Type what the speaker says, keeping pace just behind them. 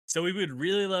So we would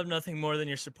really love nothing more than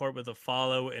your support with a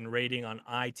follow and rating on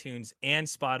iTunes and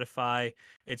Spotify.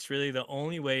 It's really the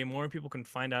only way more people can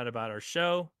find out about our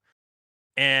show.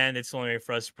 And it's the only way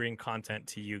for us to bring content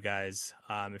to you guys.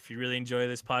 If you really enjoy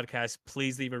this podcast,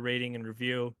 please leave a rating and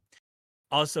review.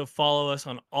 Also, follow us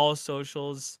on all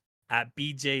socials at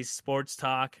BJ Sports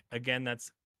Talk. Again,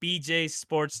 that's BJ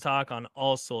Sports Talk on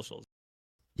all socials.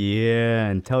 Yeah,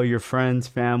 and tell your friends,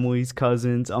 families,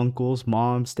 cousins, uncles,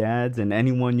 moms, dads, and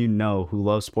anyone you know who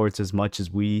loves sports as much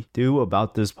as we do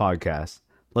about this podcast.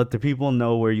 Let the people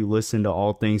know where you listen to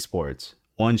all things sports.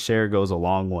 One share goes a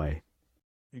long way.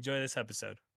 Enjoy this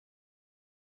episode.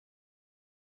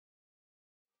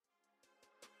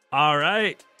 All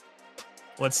right.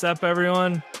 What's up,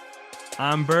 everyone?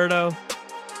 I'm Berto.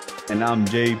 And I'm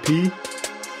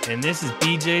JP. And this is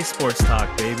BJ Sports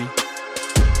Talk, baby.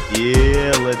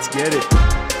 Yeah, let's get it.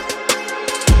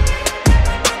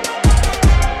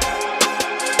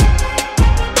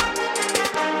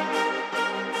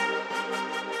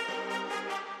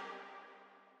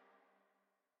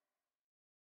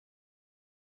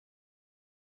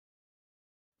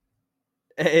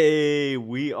 Hey,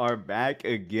 we are back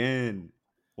again.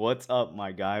 What's up,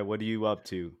 my guy? What are you up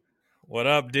to? What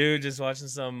up, dude? Just watching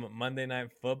some Monday Night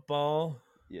Football.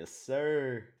 Yes,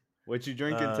 sir. What you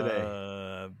drinking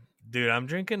today? Dude, I'm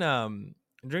drinking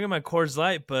my Coors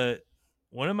Light, but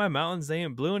one of my mountains they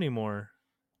ain't blue anymore.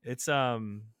 It's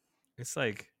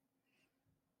like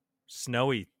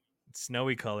snowy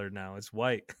colored now. It's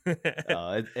white.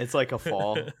 It's like a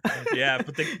fall. Yeah,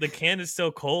 but the can is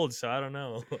still cold, so I don't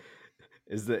know.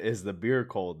 Is the beer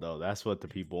cold though? That's what the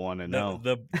people want to know.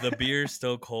 The beer's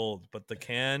still cold, but the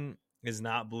can is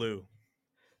not blue.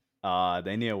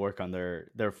 They need to work on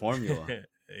their formula.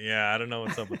 Yeah, I don't know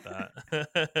what's up with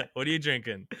that. What are you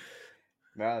drinking?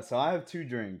 So I have two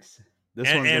drinks. One's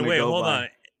gonna wait, hold on.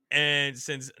 And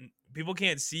since people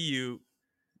can't see you,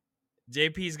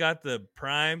 JP's got the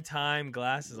Primetime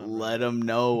glasses on. Let them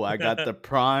know I got the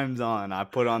primes on. I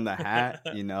put on the hat,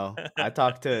 you know. I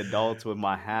talk to adults with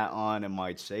my hat on and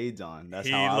my shades on. That's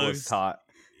how I was taught.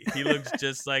 He looks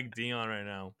just like Dion right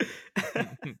now.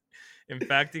 In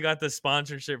fact, he got the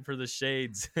sponsorship for the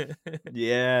shades.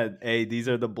 Yeah, hey, these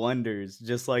are the blenders,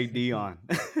 just like Dion.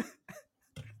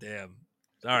 Damn.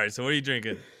 All right, so what are you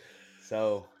drinking?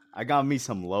 So I got me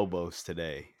some Lobos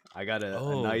today. I got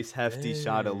a nice hefty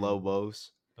shot of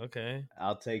Lobos. Okay.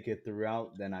 I'll take it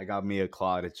throughout. Then I got me a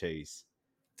claw to chase.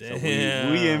 Damn.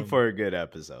 So we in for a good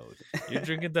episode. You're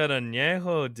drinking that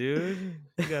añejo, dude.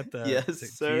 You got that yes,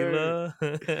 tequila.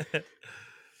 Sir.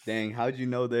 Dang, how'd you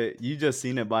know that? You just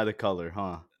seen it by the color,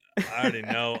 huh? I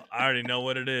already know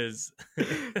what it is.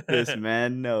 This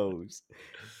man knows.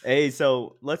 Hey,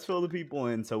 so let's fill the people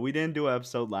in. So we didn't do an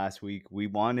episode last week. We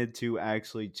wanted to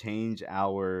actually change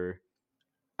our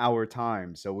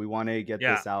time. So we wanted to get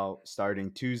this out starting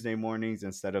Tuesday mornings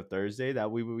instead of Thursday. That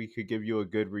way we could give you a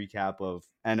good recap of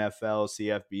NFL,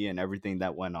 CFB, and everything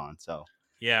that went on. So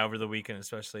yeah, over the weekend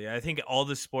especially. I think all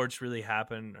the sports really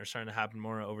are starting to happen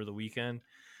more over the weekend.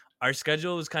 Our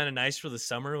schedule was kind of nice for the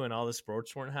summer when all the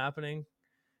sports weren't happening.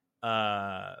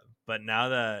 But now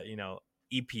that,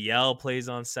 EPL plays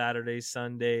on Saturdays,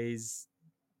 Sundays,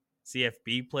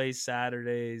 CFB plays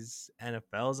Saturdays,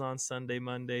 NFL's on Sunday,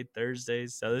 Monday,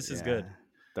 Thursdays. So this is good.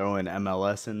 Throwing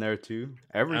MLS in there too.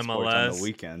 Every sport's on the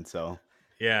weekend. So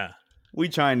yeah, we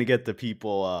trying to get the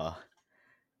people,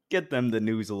 get them the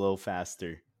news a little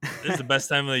faster. This is the best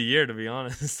time of the year, to be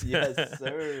honest. Yes,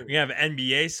 sir. We have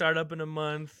NBA start up in a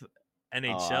month,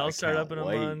 NHL start up in a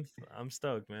month. I'm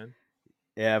stoked, man.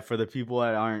 Yeah, for the people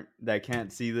that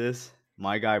can't see this,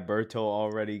 my guy Berto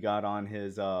already got on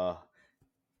his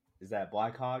is that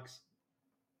Blackhawks?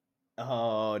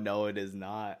 Oh no, it is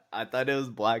not. I thought it was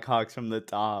Blackhawks from the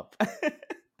top.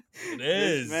 It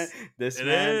is. This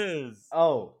man is.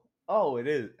 Oh, it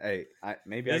is. Hey, I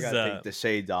gotta take the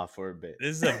shades off for a bit.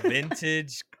 This is a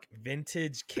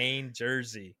vintage Kane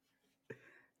jersey.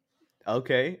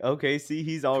 Okay. See,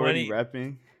 he's already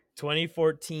repping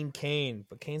 2014 Kane,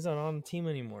 but Kane's not on the team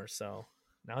anymore, so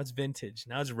now it's vintage.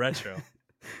 Now it's retro.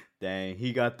 Dang,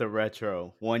 he got the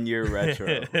retro 1 year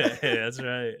retro. That's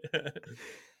right.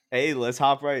 Hey, let's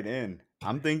hop right in.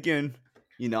 I'm thinking,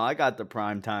 I got the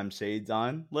primetime shades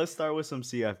on. Let's start with some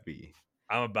CFB.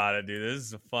 I'm about it, dude. This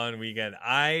is a fun weekend.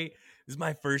 This is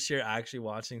my first year actually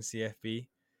watching CFB,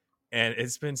 and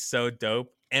it's been so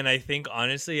dope. And I think,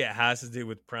 honestly, it has to do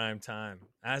with prime time.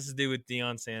 It has to do with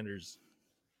Deion Sanders.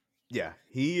 Yeah,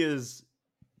 he's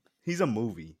a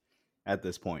movie at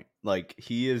this point. Like,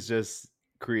 he is just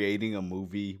creating a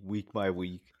movie week by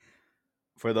week.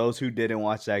 For those who didn't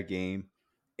watch that game,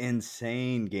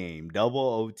 insane game. Double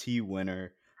OT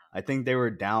winner. I think they were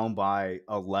down by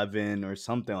 11 or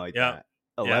something like Yep. that.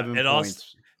 Yeah. 11 It also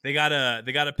points. they got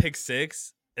a pick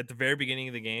six at the very beginning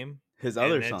of the game. His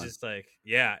other And it son. just like,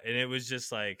 yeah, and it was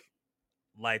just like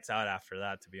lights out after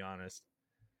that, to be honest.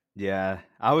 Yeah,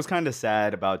 I was kind of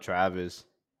sad about Travis.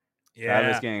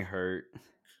 Travis Yeah. getting hurt.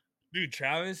 Dude,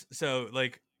 Travis, so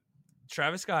like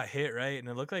Travis got hit, right? And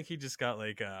it looked like he just got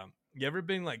like you ever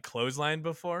been like clotheslined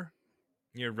before?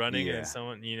 You're running and Yeah,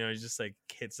 someone, you just like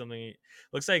hit something.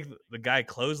 Looks like the guy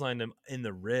clotheslined him in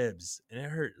the ribs, and it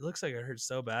hurt. It looks like it hurt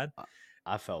so bad. I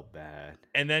I felt bad.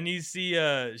 And then you see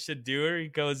Shadur, he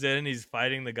goes in, he's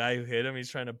fighting the guy who hit him.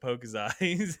 He's trying to poke his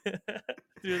eyes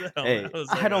through the helmet. Hey, I was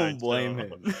I like, all don't right, blame chill.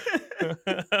 him.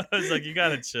 I was like, you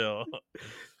gotta chill.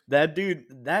 That dude,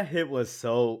 that hit was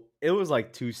so. It was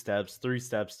like 2 steps, 3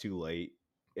 steps too late.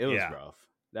 It was Yeah. rough.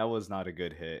 That was not a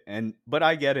good hit. But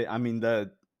I get it. I mean,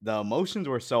 the emotions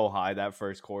were so high that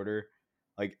first quarter.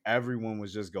 Like everyone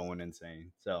was just going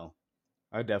insane. So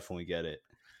I definitely get it.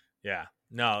 Yeah.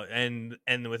 No, and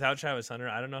without Travis Hunter,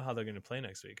 I don't know how they're gonna play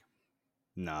next week.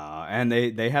 Nah, and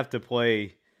they have to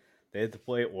play. They have to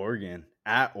play Oregon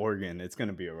at Oregon. It's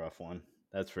gonna be a rough one.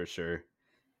 That's for sure.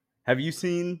 Have you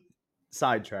seen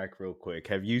sidetrack real quick?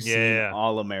 Have you seen Yeah.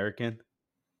 All American?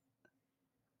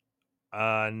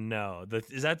 No.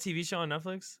 Is that TV show on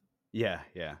Netflix? Yeah,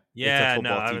 yeah. It's a Yeah, no,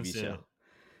 football I haven't TV seen show. it.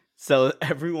 So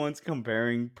everyone's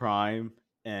comparing Prime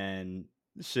and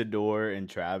Shador and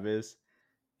Travis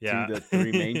to Yeah. the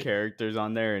three main characters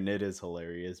on there, and it is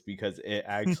hilarious because it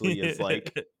actually is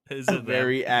like Is a it them?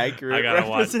 very I accurate gotta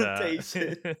watch that.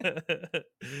 representation.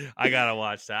 I gotta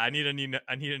watch that. I need a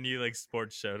new like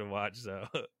sports show to watch. So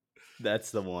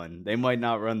That's the one. They might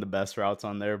not run the best routes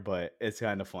on there, but it's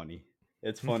kind of funny.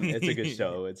 It's fun. It's a good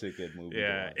show. It's a good movie to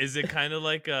yeah, watch. is it kind of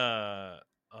like oh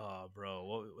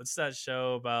bro, what's that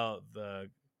show about the?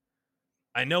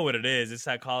 I know what it is. It's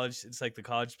that college. It's like the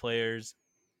college players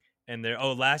and they're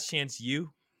Last Chance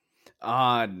You.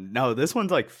 No, this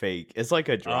one's like fake. It's like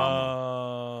a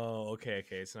drama. Oh, okay,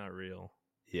 okay. It's not real.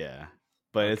 Yeah.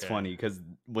 But it's Okay. funny because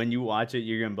when you watch it,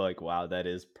 you're gonna be like, wow, that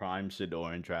is prime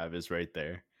Shador and Travis right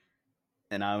there.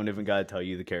 And I don't even gotta tell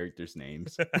you the characters'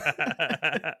 names. All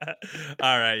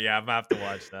right, yeah, I'm gonna have to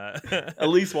watch At that.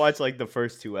 least watch like the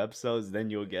first 2 episodes, then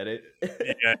you'll get it.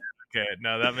 Yeah, okay.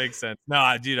 No, that makes sense.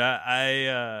 No, dude,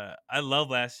 I love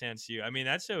Last Chance You. I mean,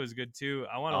 that show is good too.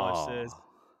 I want to watch this. Oh,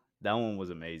 that one was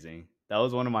amazing. That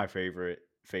was one of my favorites.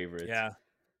 Yeah.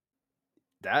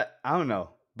 That I don't know.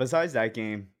 Besides that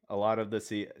game, a lot of the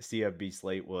CFB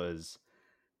slate was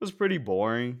pretty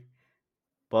boring.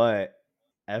 But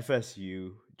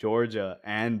FSU, Georgia,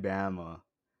 and Bama,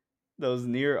 those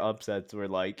near upsets were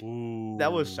like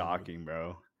that was Ooh. shocking,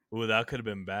 bro. Ooh, that could have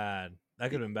been bad. That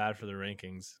could It, have been bad for the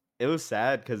rankings. it was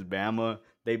sad because Bama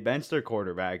they benched their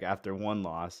quarterback after one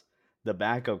loss. The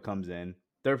backup comes in.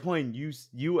 They're playing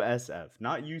USF,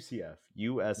 not UCF,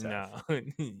 USF, No.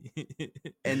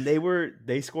 and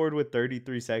they scored with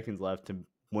 33 seconds left to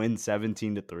win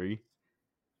 17-3.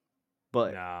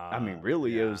 But I mean, Nah,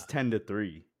 really, it was yeah.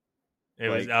 10-3. It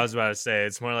was. Like, I was about to say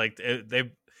it's more like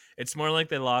they. It's more like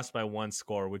they lost by one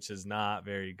score, which is not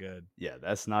very good. yeah,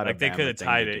 that's not a Like they could Bama have thing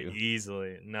to tied it do,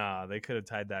 easily. No, they could have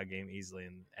tied that game easily,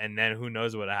 and then who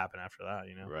knows what happened after that?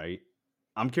 right?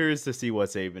 I'm curious to see what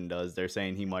Saban does. They're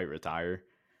saying he might retire.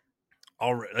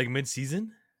 All right, like mid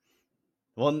season.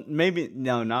 Well, maybe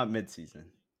no, not midseason.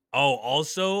 Oh,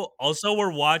 also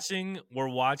we're watching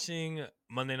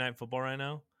Monday Night Football right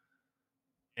now,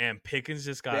 and Pickens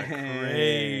just got Dang,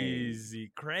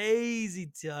 crazy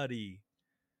tutty.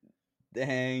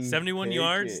 dang, 71 pick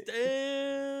yards. it.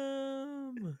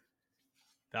 Damn,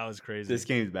 that was This crazy.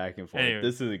 game's back and forth. Anyway,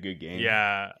 This is a good game.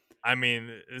 yeah. I mean,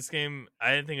 this game,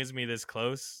 I didn't think it was gonna be this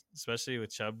close, especially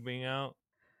with Chubb being out.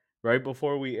 Right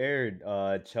before we aired,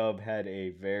 Chubb had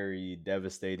a very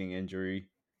devastating injury.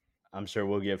 I'm sure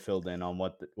we'll get filled in on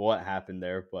what happened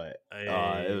there, but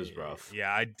it was rough.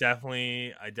 Yeah, I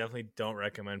definitely don't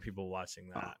recommend people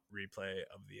watching Uh, that replay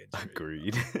of the injury.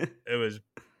 agreed. It was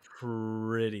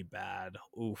pretty bad.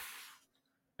 Oof.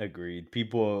 Agreed.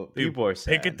 Dude, People are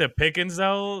pick it sad. to Pickens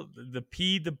though.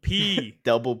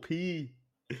 Double P.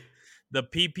 The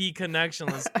PP connection.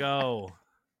 Let's go.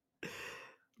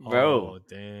 Bro, Oh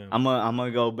damn. I'm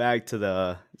gonna go back to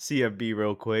the CFB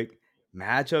real quick.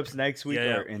 Matchups next Yeah, week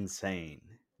yeah, are insane.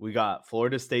 We got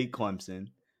Florida State,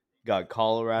 Clemson, got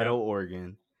Colorado, yep.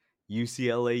 Oregon,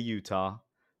 UCLA, Utah,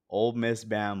 Ole Miss,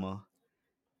 Bama,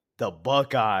 the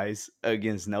Buckeyes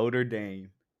against Notre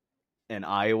Dame, and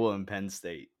Iowa and Penn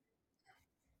State.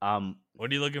 Um,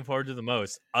 What are you looking forward to the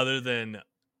most, other than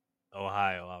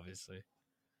Ohio, obviously?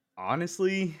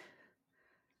 honestly,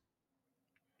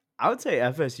 I would say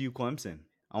FSU Clemson.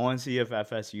 I want to see if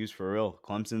FSU's for real.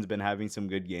 Clemson's been having some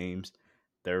good games.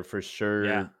 They're for Yeah,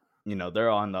 sure, they're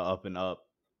on the up and up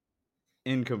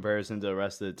in comparison to the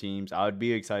rest of the teams. I would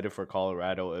be excited for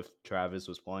Colorado if Travis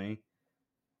was playing.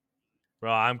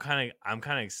 bro. I'm kind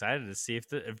of excited to see if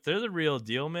they're the real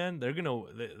deal, man. They're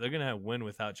gonna win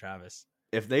without Travis.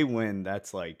 If they win,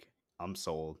 that's like I'm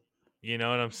sold. You know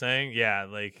what I'm saying? Yeah.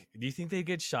 Like, do you think they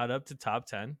get shot up to top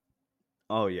 10?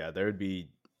 Oh yeah, there'd be.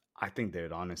 I think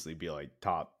they'd honestly be like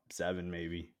top 7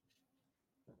 maybe.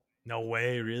 No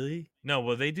way, really? No.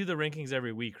 Well, they do the rankings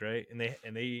every week, right? And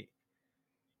they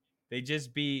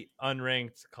just beat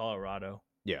unranked Colorado,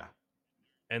 Yeah,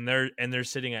 and they're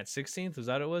sitting at 16th. Was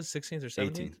that what it was 16th or 17th?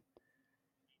 18.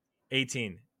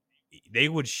 18. They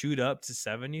would shoot up to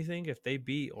 7. You think if they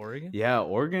beat Oregon? Yeah,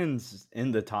 Oregon's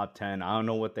in the top 10. I don't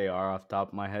know what they are off the top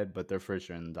of my head, but they're for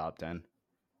sure in the top 10.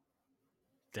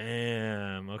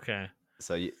 Damn. Okay.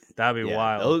 So That'd be yeah,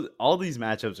 wild. all these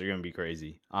matchups are gonna be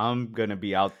crazy. I'm gonna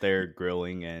be out there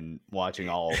grilling and watching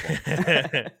all of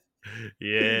them.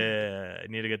 Yeah, I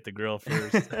need to get the grill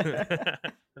first.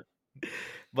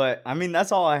 But I mean,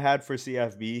 that's all I had for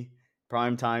CFB.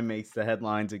 Primetime makes the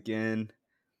headlines again.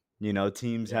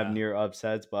 Teams have Yeah. near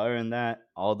upsets, but other than that,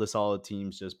 all the solid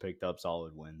teams just picked up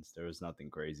solid wins. There was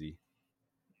nothing crazy.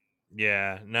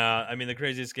 Yeah. No, I mean the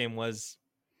craziest game was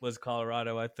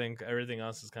Colorado. I think everything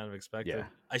else is kind of expected. Yeah.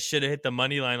 I should have hit the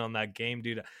money line on that game,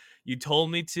 dude. You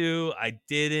told me to. I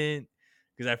didn't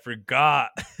because I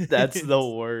forgot. That's the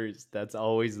worst. That's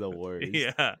always the worst.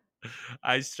 Yeah.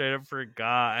 I straight up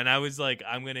forgot. And I was like,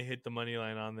 I'm gonna hit the money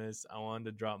line on this. I wanted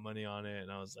to drop money on it.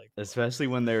 And I was like, Especially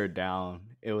when they were down.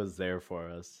 It was there for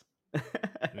us.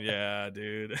 yeah,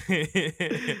 dude.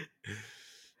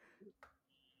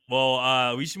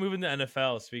 Well, we should move into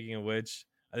NFL. Speaking of which,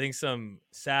 I think some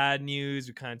sad news.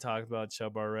 We kind of talked about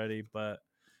Chubb already, but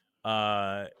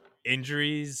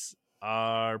injuries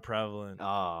are prevalent.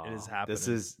 It is Oh, happening.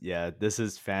 this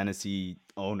is fantasy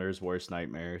owners' worst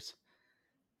nightmares.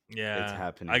 It's Yeah, I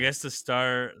happening. guess to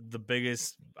start,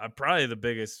 probably the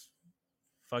biggest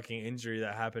fucking injury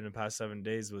that happened in the past 7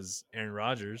 days was Aaron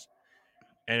Rodgers,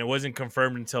 and it wasn't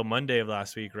confirmed until Monday of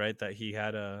last week, right? That he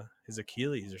had his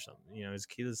Achilles or something. His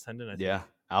Achilles tendon, I think, Yeah,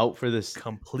 out for this.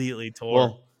 completely tore.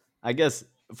 Well, I guess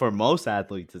for most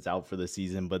athletes, it's out for the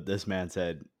season, but this man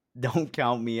said, "Don't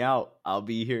count me out. I'll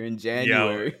be here in Yo,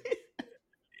 January."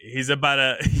 he's about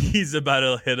to he's about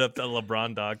to hit up the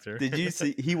LeBron doctor. Did you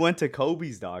see? He went to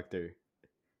Kobe's doctor.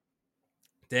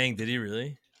 Dang, did he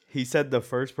really? He said the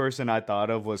first person I thought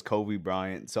of was Kobe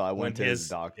Bryant, so I When went to his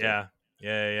doctor.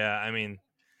 yeah. I mean,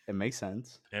 It makes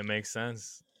sense. it makes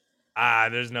sense.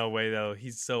 There's no way though.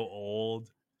 He's so old.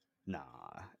 Nah,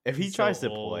 if he He's so tries to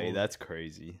play, old. that's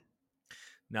crazy.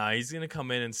 Nah, he's gonna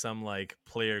come in some like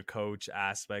player coach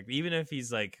aspect. Even if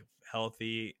he's like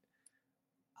healthy,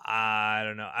 I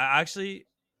don't know. I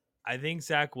think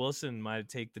Zach Wilson might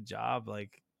take the job.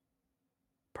 Like,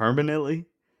 Permanently?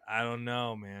 I don't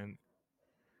know, man.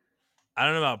 I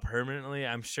don't know about permanently.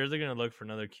 I'm sure they're gonna look for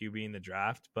another QB in the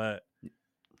draft, but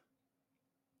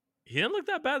he didn't look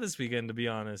that bad this weekend, to be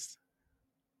honest.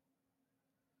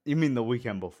 You mean the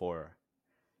weekend before?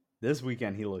 This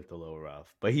weekend he looked a little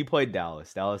rough, but he played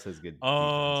Dallas. Dallas has good defense.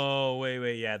 Oh,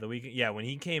 wait, yeah, the weekend, when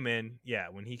he came in,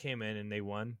 and they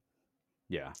won.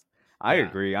 Yeah, I Yeah,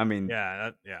 agree. I mean,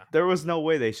 yeah. there was no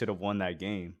way they should have won that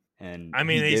game, and I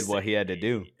mean, he did what he had to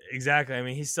do. exactly. I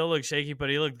mean, he still looked shaky, but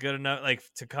he looked good enough, like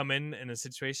to come in a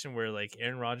situation where like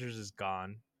Aaron Rodgers is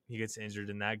gone, he gets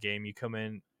injured in that game. You come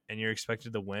in and you're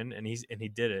expected to win, and he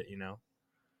did it.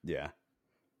 Yeah,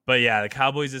 But yeah, the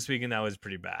Cowboys this weekend, that was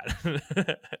pretty bad.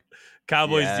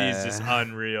 Cowboys D is just yeah.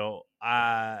 unreal.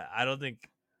 I don't think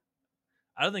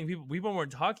people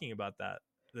weren't talking about that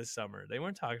this summer. They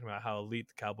weren't talking about how elite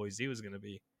the Cowboys D was going to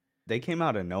be. They came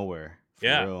out of nowhere for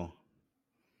Yeah, real.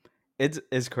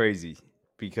 It's crazy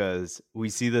because we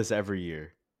see this every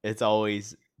year. It's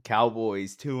always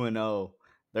Cowboys 2-0.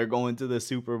 They're going to the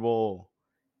Super Bowl,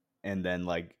 and then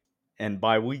and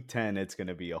by week 10, it's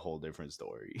gonna be a whole different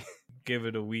story. give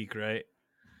it a week, right?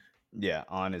 Yeah,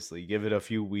 honestly, give it a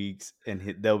few weeks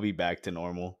and they'll be back to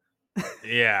normal.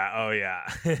 Yeah. Oh yeah.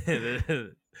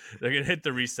 They're gonna hit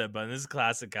the reset button. This is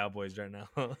classic Cowboys right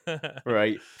now.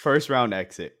 Right, first round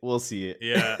exit. We'll see it.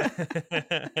 Yeah.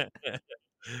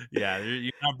 Yeah.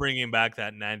 You're not bringing back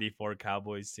that '94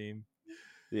 Cowboys team.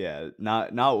 Yeah,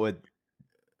 not with.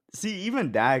 See,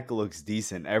 even Dak looks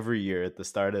decent every year at the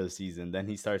start of the season. Then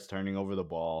he starts turning over the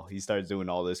ball. He starts doing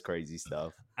all this crazy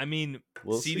stuff. I mean,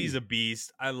 We'll CD's see. a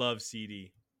beast. I love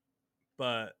CD,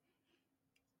 but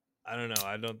I don't know.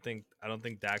 I don't think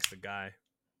Dak's the guy.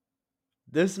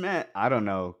 This man, I don't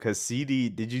know, cause CD.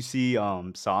 Did you see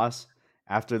Sauce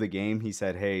after the game? He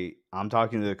said, "Hey, I'm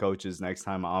talking to the coaches next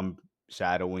time. I'm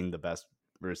shadowing the best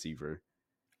receiver."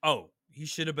 Oh, he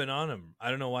should have been on him. I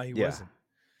don't know why he Yeah, wasn't.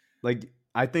 like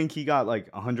I think he got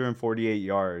like 148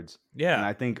 yards, and Yeah.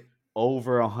 I think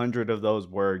over 100 of those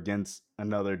were against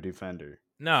another defender.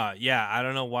 No, yeah, I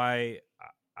don't know why.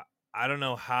 I don't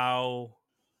know how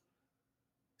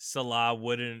Salah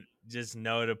wouldn't just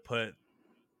know to put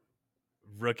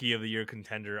rookie of the year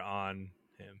contender on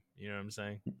him. You know what I'm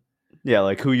saying? Yeah,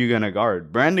 like who you gonna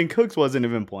guard? Brandon Cooks wasn't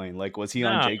even playing. Like, was he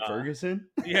on No, Jake Ferguson?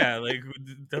 yeah, like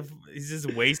he's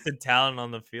just wasted talent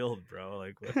on the field, bro.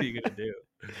 Like, what are you gonna do?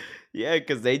 Yeah,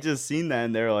 because they just seen that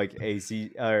and they're like, "Hey,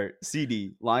 or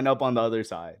CD, line up on the other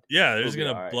side. Yeah, they're We'll just be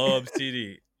gonna all right." blow up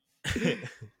CD.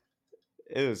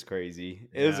 It was crazy.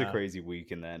 It was a Yeah, crazy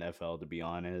week in the NFL, to be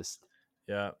honest.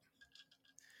 yeah,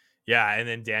 yeah. And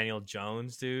then Daniel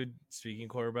Jones, dude. Speaking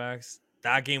quarterbacks,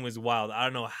 that game was wild. I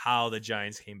don't know how the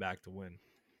Giants came back to win.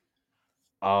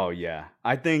 Oh yeah,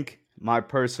 I think my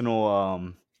personal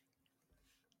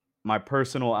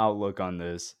outlook on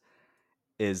this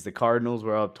is the Cardinals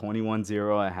were up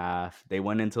 21-0 at half. They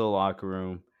went into the locker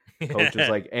room. Coach was Yeah,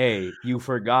 like, "Hey, you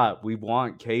forgot. We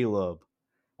want Caleb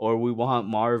or we want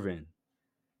Marvin.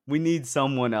 We need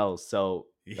someone else. So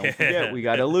don't forget, yeah. we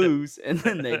got to lose." And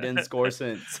then they didn't score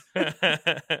since.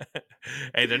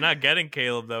 Hey, they're not getting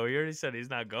Caleb though. He already said he's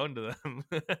not going to them.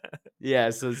 Yeah.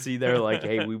 So see, they're like,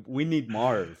 "Hey, we need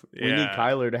Marv. We need Yeah.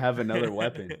 Kyler to have another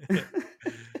weapon."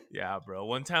 Yeah, bro.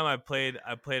 One time I played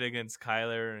against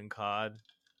Kyler and COD,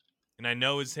 and I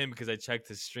know it's him because I checked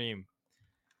his stream,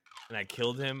 and I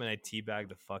killed him and I teabagged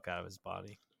the fuck out of his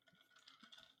body.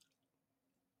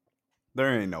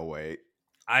 There ain't no way.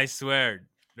 I swear,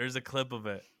 there's a clip of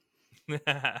it.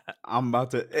 I'm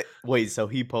about to wait. So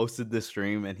he posted the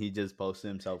stream and he just posted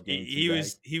himself he, getting he teabagged.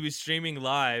 was he was streaming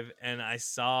live, and I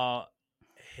saw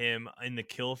him in the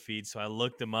kill feed, so I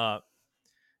looked him up,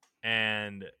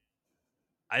 and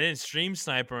I didn't stream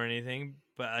snipe or anything,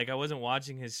 but like I wasn't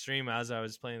watching his stream as I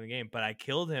was playing the game. But I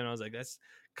killed him. I was like, "That's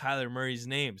Kyler Murray's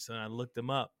name." So then I looked him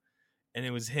up, and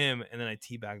it was him. And then I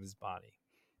teabagged his body.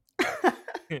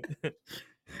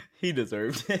 He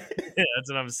deserved it. Yeah, that's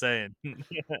what I'm saying.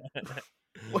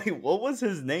 Wait, what was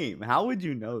his name? How would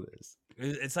you know this?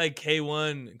 It's like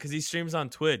K1 because he streams on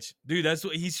Twitch, dude. That's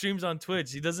what he streams on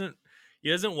Twitch. He doesn't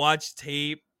watch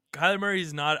tape. Kyler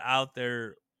Murray's not out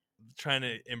there trying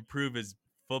to improve his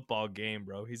football game,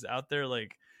 bro. He's out there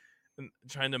like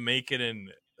trying to make it in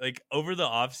like over the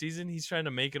off season. He's trying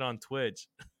to make it on Twitch.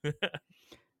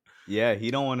 Yeah, he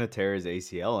don't want to tear his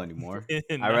ACL anymore. I'd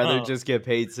rather No, just get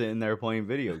paid sitting there playing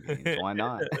video games. Why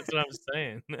not? that's what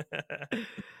I'm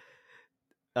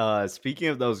saying. Speaking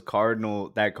of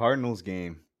that Cardinals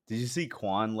game, did you see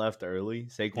Quan left early?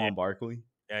 Yeah, Saquon Barkley?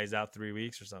 yeah, he's out 3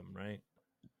 weeks or something, right?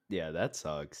 Yeah, that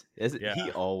sucks. Yeah,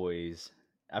 He always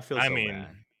I feel I so bad. mean,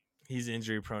 he's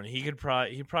injury prone. He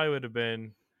probably would have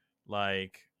been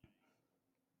like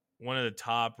one of the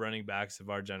top running backs of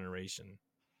our generation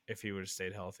if he would have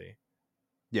stayed healthy.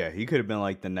 Yeah, he could have been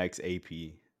like the next AP,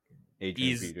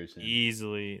 Adrian Peterson.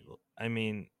 Easily. I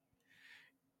mean,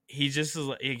 he just is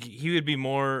like he would be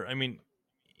more. I mean,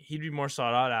 he'd be more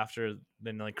sought out after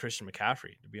than like Christian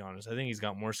McCaffrey. To be honest, I think he's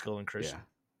got more skill than Yeah. Christian.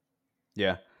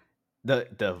 Yeah.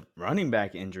 The running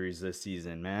back injuries this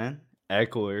season, man.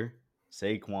 Eckler,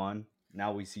 Saquon.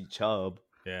 Now we see Chubb.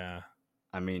 Yeah.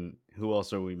 I mean, who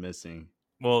else are we missing?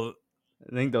 Well,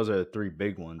 I think those are the three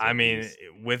big ones, I at mean, least.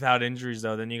 without injuries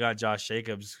though, then you got Josh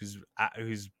Jacobs,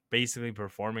 who's basically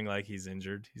performing like he's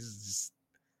injured. He's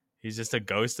just a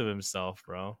ghost of himself,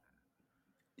 bro.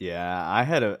 Yeah, I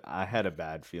had a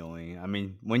bad feeling. I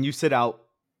mean, when you sit out,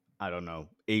 I don't know,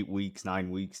 8 weeks, 9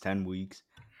 weeks, 10 weeks,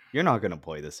 you're not gonna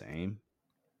play the same.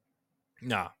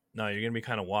 No, no, you're gonna be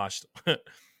kind of washed.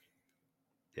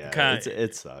 Yeah, Kind of,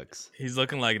 it sucks. he's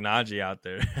looking like Najee out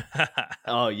there.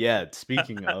 Oh yeah,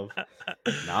 speaking of,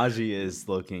 Najee is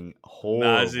looking Najee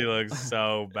horrible. looks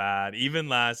so bad. Even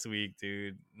last week,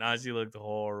 dude, Najee looked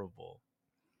horrible.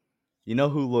 You know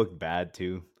who looked bad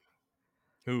too?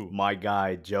 Who? My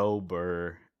guy Joe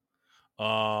Burr,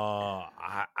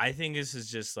 I think this is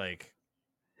just like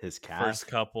his first calf.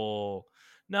 couple.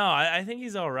 No, I think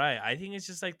he's all right. I think it's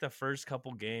just like the first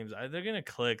couple games. They're gonna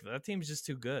click. That team's just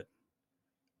too good.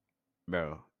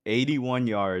 Bro, 81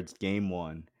 yards game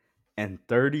 1 and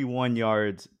 31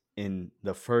 yards in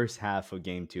the first half of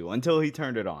game 2 until he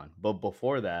turned it on. But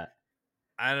before that,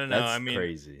 I don't know. I that's mean,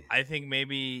 crazy. I think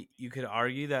maybe you could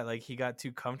argue that like he got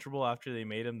too comfortable after they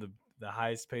made him the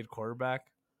highest paid quarterback.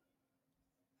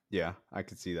 Yeah, I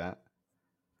could see that.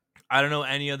 I don't know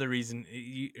any other reason.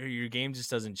 Your game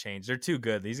just doesn't change. They're too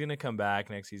good. He's gonna come back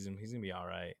next season. He's gonna be all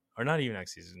right, or not even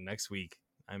next season. Next week.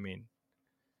 I mean,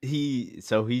 He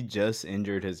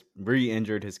just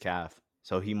re-injured his calf.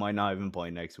 So he might not even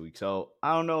play next week. So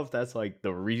I don't know if that's like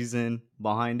the reason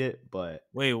behind it, but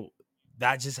wait,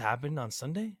 that just happened on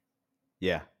Sunday.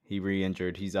 yeah, he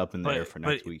re-injured. He's up in the air But for but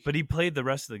next week. but he played the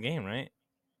rest of the game, right?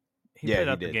 He Yeah, played he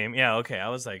out the did. game. Yeah, okay. I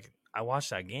was like, I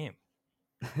watched that game.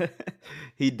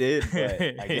 He did, but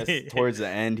I guess yeah, towards the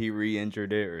end he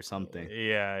re-injured it or something.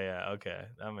 yeah. Okay,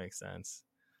 that makes sense.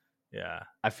 Yeah,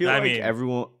 I feel I like mean,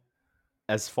 everyone,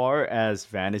 as far as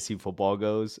fantasy football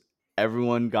goes,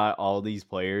 everyone got all these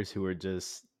players who are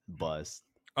just bust.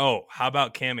 oh, how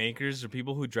about Cam Akers or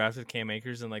people who drafted Cam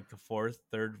Akers in like the fourth,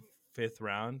 third, fifth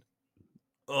round?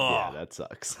 Yeah, Oh, that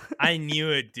sucks. I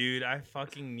knew it, dude. I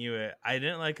fucking knew it. I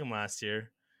didn't like him last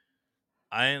year.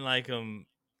 I didn't like him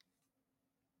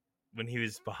when he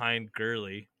was behind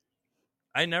Gurley.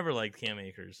 I never liked Cam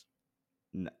Akers.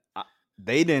 N- I-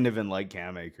 they didn't even like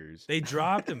Cam Akers. They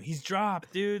dropped him. He's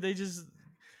dropped, dude. They just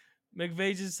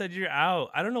McVay just said you're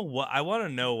out. I don't know what. I want to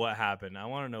know what happened. I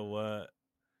want to know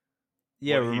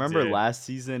Yeah, what he remember did. last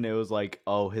season it was like,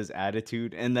 oh, his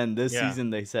attitude, and then this Yeah, season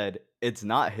they said it's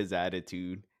not his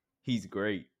attitude. He's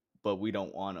great, but we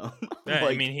don't want him. I'm yeah. I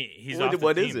like, mean, he's off the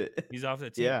what is team. it? He's off the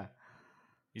team. Yeah,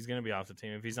 He's gonna be off the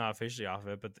team if he's not officially off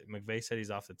it. But McVay said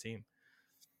he's off the team,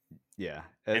 yeah,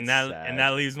 and it's that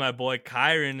sad. leaves my boy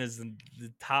Kyron as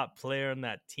the top player on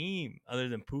that team, other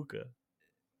than Puka.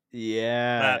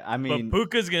 Yeah, I But mean,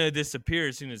 Puka's gonna disappear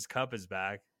as soon as Cup is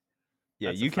back. yeah,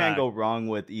 That's a you can't fact. go wrong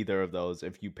with either of those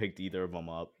if you picked either of them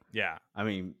up. Yeah. I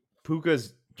mean,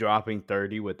 Puka's dropping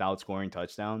 30 without scoring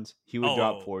touchdowns. He would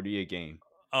drop Oh, 40 a game.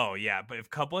 oh yeah. But if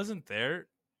Cup wasn't there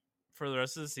for the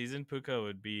rest of the season, Puka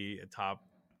would be a top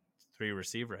 3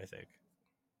 receiver, I think,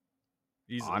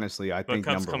 easily. Honestly, I But think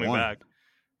Cup's number coming one. back.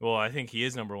 Well, I think he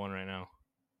is number 1 right now.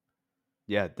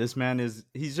 Yeah, this man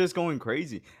he's just going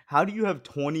crazy. How do you have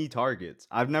 20 targets?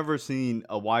 I've never seen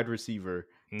a wide receiver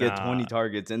get 20 Nah,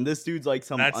 targets, and this dude's like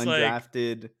some that's like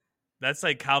undrafted.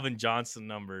 Calvin Johnson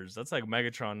numbers. That's like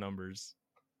Megatron numbers.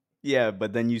 Yeah,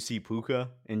 but then you see Puka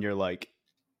and you're like,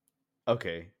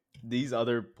 okay, these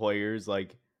other players,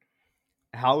 like,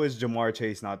 how is Jamar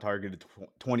Chase not targeted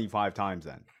 25 times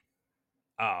then?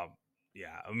 Um,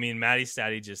 yeah. I mean, Matty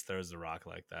Statty just throws the rock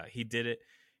like that. He did it.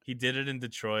 He did it in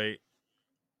Detroit,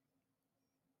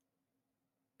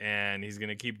 and he's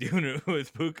gonna keep doing it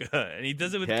with Puka, and he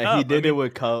does it with Yeah, he Cup. I did it mean,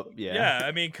 with Cup. Yeah. yeah.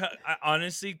 I mean,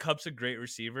 honestly, Cup's a great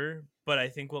receiver, but I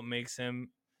think what makes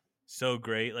him so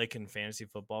great, like in fantasy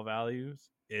football values,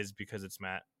 is because it's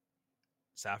Matt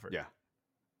Stafford. Yeah.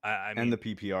 I And the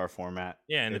mean, PPR format,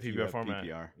 yeah, in the if you PPR have format.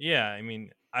 PPR. Yeah, I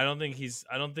mean, I don't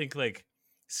think like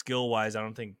skill wise, I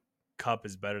don't think Cup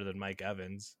is better than Mike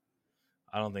Evans.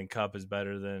 I don't think Cup is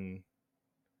better than,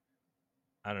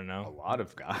 I don't A know. lot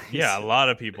of Yeah, a guys. lot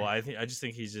of people. I just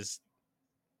think he's just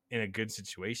in a good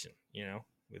situation,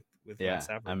 with Matt Yeah, I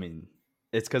Stafford. mean,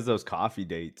 it's because those coffee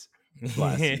dates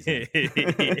last season.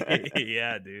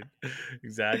 Yeah, dude.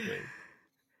 Exactly.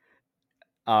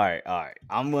 All right.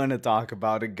 I'm going to talk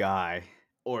about a guy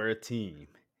or a team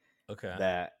Okay.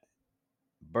 that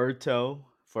Berto,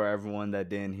 for everyone that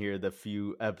didn't hear the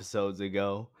few episodes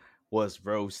ago, was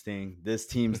roasting. This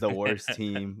team's the worst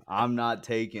team. I'm not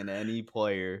taking any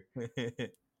player.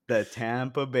 The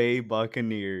Tampa Bay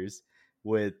Buccaneers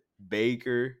with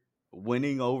Baker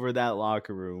winning over that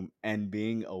locker room and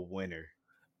being a winner.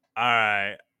 All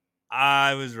right.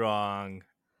 I was wrong.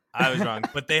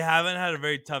 But they haven't had a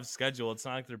very tough schedule. It's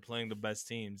not like they're playing the best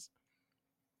teams.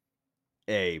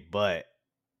 Hey, but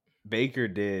Baker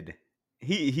did.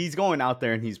 He's going out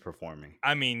there and he's performing.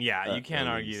 I mean, yeah, you At can't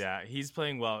argue least. that. He's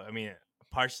playing well. I mean,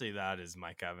 partially that is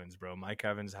Mike Evans, bro. Mike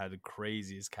Evans had the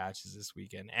craziest catches this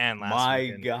weekend and last My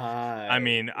weekend. I guy.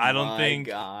 mean, My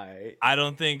guy. I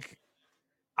don't think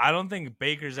I don't think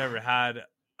Baker's ever had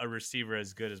a receiver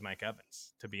as good as Mike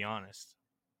Evans, to be honest.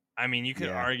 I mean, you could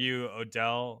Yeah. argue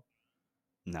Odell,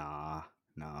 Nah,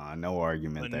 no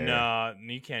argument but there. no,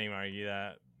 you can't even argue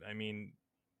that. I mean,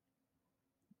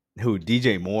 Who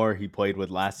DJ Moore he played with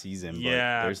last season, but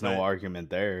yeah, there's no but argument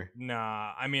there.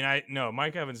 nah. I mean, I no.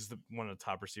 Mike Evans is one of the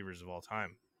top receivers of all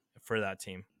time for that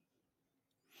team.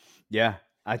 Yeah.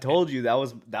 I told you that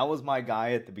was my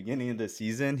guy at the beginning of the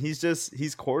season.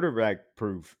 He's quarterback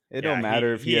proof. It don't Yeah,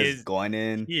 matter if he he has is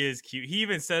Glennon. he is cute. He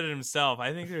even said it himself.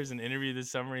 I think there's an interview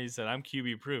this summer. He said, "I'm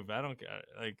QB proof. I don't care."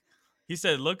 Like he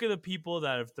said, "Look at the people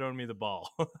that have thrown me the ball."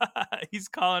 he's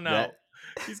calling out.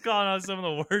 That He's calling out some of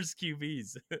the worst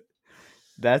QBs.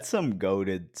 that's some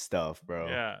goated stuff, bro.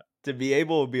 Yeah, To be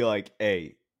able to be like,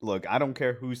 hey, look, I don't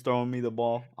care who's throwing me the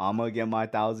ball. I'm gonna get my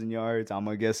 1,000 yards. I'm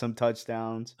gonna get some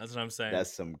touchdowns. That's what I'm saying.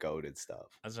 That's some goated stuff.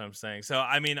 That's what I'm saying. So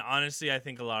I mean, honestly, I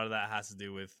think a lot of that has to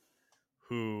do with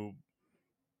who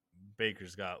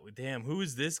Baker's got. Damn, who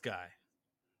is this guy?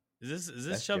 Is this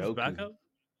That's Chubb's Joku. backup?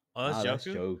 Oh, that's Nah, that's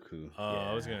Joku. Joku. Oh,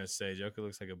 I was Yeah, gonna say Joku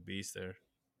looks like a beast there.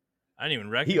 I didn't even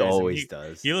he recognize him. always He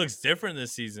does. looks different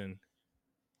this season.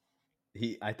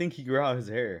 I think he grew out his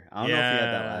hair. I don't know if he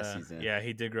had that last Yeah, season, yeah,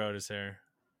 he did grow out his hair.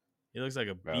 He looks like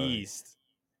a bro. beast.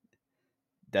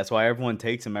 That's why everyone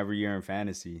takes him every year in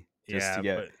fantasy, just to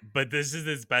Yeah, get. but this is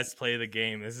his best play of the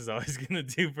game. This is all he's gonna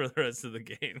do for the rest of the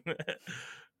game.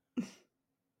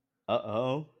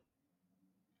 Uh-oh.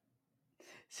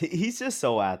 See, he's just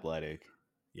so athletic.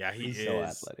 Yeah, he He's so is.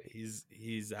 athletic.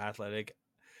 He's athletic.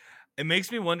 It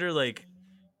makes me wonder, like,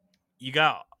 you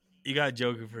got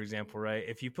Joku, for example, right?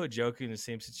 If you put Joku in the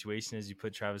same situation as you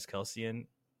put Travis Kelce in,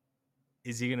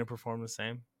 is he gonna perform the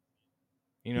same?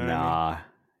 You know what I mean? Nah,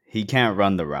 he can't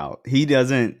run the route. He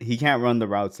doesn't. He can't run the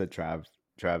routes that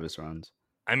Travis runs.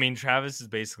 I mean, Travis is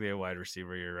basically a wide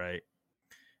receiver, you're right.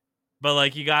 But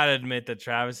like you gotta admit that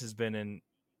Travis has been in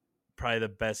probably the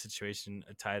best situation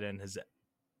a tight end has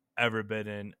ever been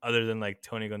in, other than like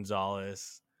Tony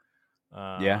Gonzalez.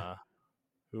 Yeah,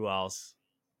 Who else?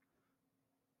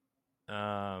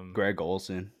 Greg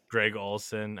Olson. Greg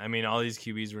Olson. I mean, all these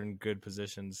QBs were in good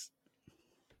positions.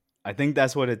 I think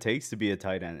that's what it takes to be a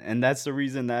tight end, and that's the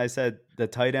reason that I said the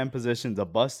tight end position's a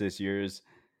bust this year. Is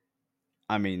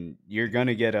I mean, you're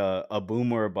gonna get a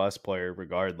boom or a bust player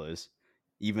regardless,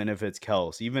 even if it's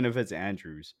Kels, even if it's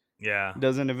Andrews. Yeah. It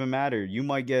doesn't even matter. You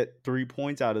might get 3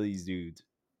 points out of these dudes.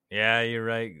 Yeah, you're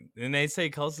right. And they say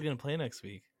Kelsey's gonna play next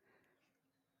week.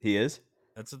 He is.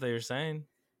 That's what they were saying.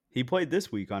 He played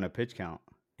this week on a pitch count.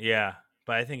 Yeah,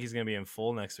 but I think he's gonna be in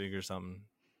full next week or something.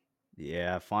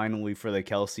 Yeah, finally for the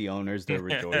Kelsey owners, they're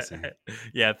rejoicing.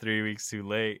 Yeah, 3 weeks too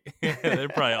late. They're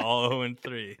probably all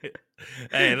 0-3.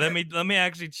 Hey, let me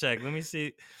actually check. Let me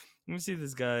see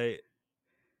this guy.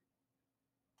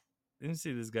 Let me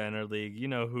see this guy in our league. You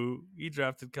know who? He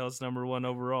drafted Kels number 1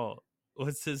 overall.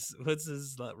 What's his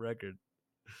record?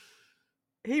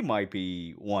 He might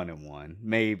be 1-1,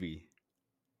 maybe.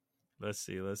 Let's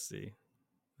see.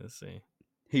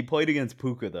 He played against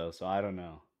Puka though, so I don't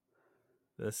know.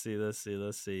 Let's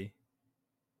see.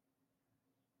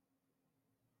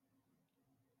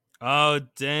 Oh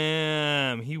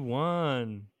damn, he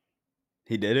won.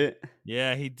 He did it.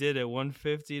 Yeah, he did it.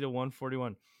 150 to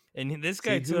 141. And this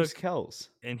guy See, took who's Kels?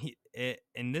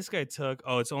 and this guy took.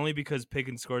 Oh, it's only because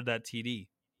Pickens scored that TD.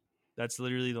 That's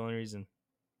literally the only reason.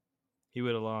 He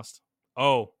would have lost.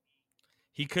 Oh,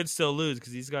 he could still lose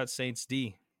because he's got Saints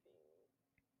D.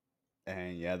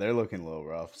 And yeah, they're looking a little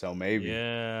rough. So maybe,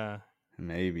 Yeah,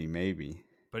 maybe.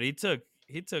 but he took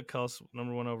Kels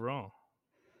number 1 overall.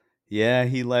 Yeah,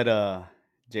 he let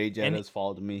Jay And Jettas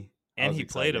fall to me. I and was he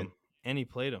excited.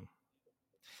 played him.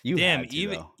 You Damn, had to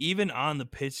though. even on the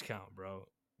pitch count, bro,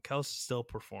 Kels still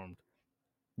performed.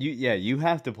 You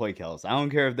have to play Kels. I don't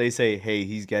care if they say, "Hey,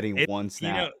 he's getting one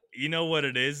snap." You know what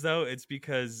it is though? It's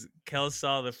because Kels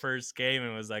saw the first game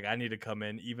and was like, I need to come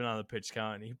in even on the pitch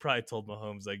count. And he probably told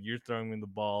Mahomes, like, you're throwing me the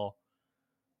ball.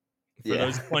 For Yeah.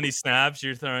 those 20 snaps,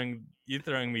 you're throwing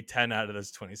me 10 out of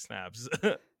those 20 snaps.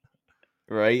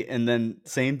 Right? And then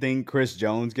same thing, Chris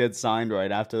Jones gets signed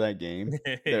right after that game.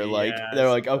 They're like, Yeah, I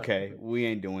saw that. okay, we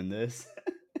ain't doing this.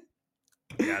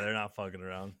 Yeah, they're not fucking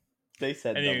around. They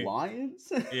said the Anyway,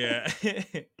 Lions? yeah.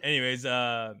 Anyways,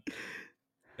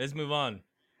 let's move on.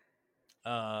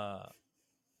 I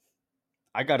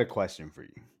got a question for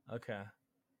you. Okay.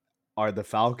 Are the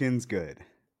Falcons good?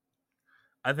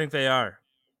 I think they are.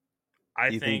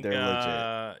 You think they're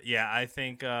legit? Yeah, I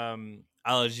think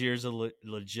Allgeier's a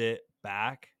legit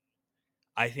back.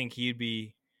 I think he'd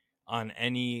be on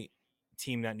any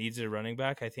team that needs a running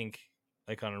back. I think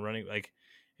like on a running like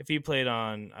if he played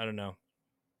on, I don't know.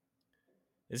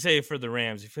 Let's say for the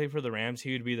Rams, if he played for the Rams,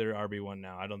 he would be their RB1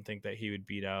 now. I don't think that he would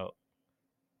beat out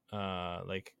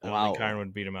like I don't think Wow. Kyron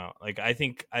would beat him out. Like I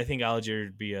think Algier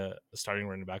would be a starting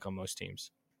running back on most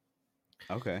teams.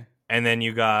 Okay. And then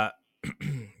you got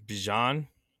Bijan,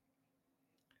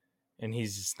 and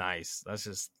he's just nice. That's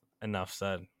just enough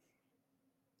said.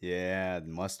 Yeah, the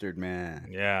mustard man.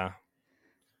 Yeah.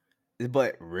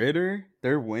 But Ritter,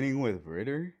 they're winning with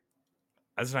Ritter.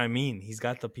 That's what I mean. He's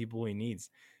got the people he needs.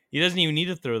 He doesn't even need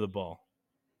to throw the ball.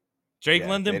 Drake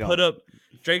London,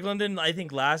 I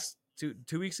think last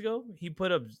two weeks ago, he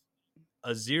put up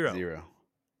a 0.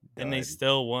 And they Dud.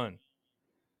 still won.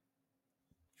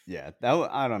 Yeah,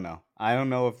 I don't know. I don't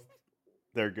know if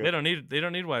They're They good.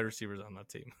 don't need wide receivers on that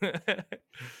team.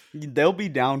 They'll be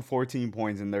down 14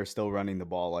 points and they're still running the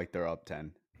ball like they're up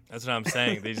 10. That's what I'm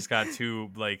saying. They just got two,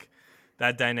 like,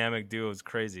 that dynamic duo is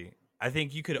crazy. I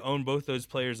think you could own both those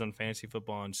players on fantasy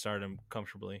football and start them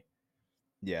comfortably.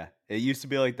 Yeah, it used to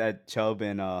be like that Chubb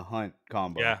and Hunt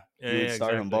combo. You would Yeah,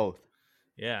 start them exactly. both.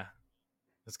 Yeah,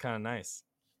 that's kind of nice.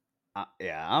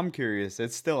 Yeah, I'm curious.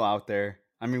 It's still out there.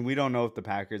 I mean, we don't know if the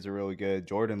Packers are really good.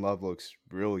 Jordan Love looks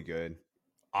really good,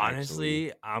 actually.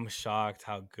 Honestly, I'm shocked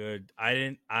how good.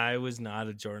 I was not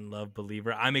a Jordan Love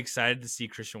believer. I'm excited to see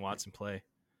Christian Watson play.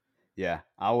 Yeah,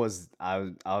 I was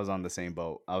on the same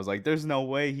boat. I was like, there's no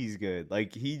way he's good.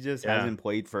 Like he just Yeah. hasn't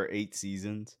played for 8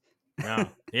 seasons. No.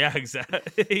 Yeah,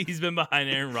 exactly. He's been behind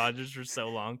Aaron Rodgers for so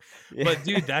long. Yeah. But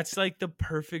dude, that's like the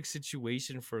perfect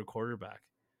situation for a quarterback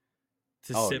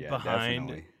to Oh sit yeah, behind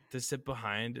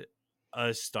definitely.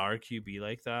 a star QB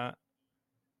like that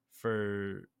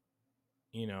for,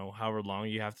 however long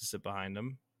you have to sit behind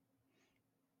him.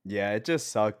 Yeah, it just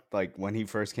sucked. Like when he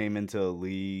first came into the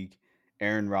league,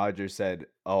 Aaron Rodgers said,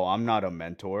 "Oh, I'm not a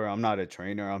mentor. I'm not a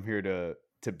trainer. I'm here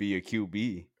to be a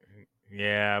QB."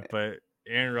 Yeah, but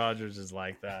Aaron Rodgers is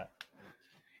like that.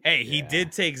 Hey, he Yeah.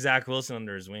 did take Zach Wilson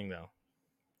under his wing, though.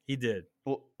 He did.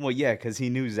 Well, yeah, because he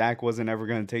knew Zach wasn't ever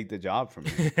going to take the job from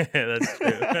him. That's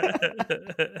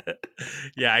true.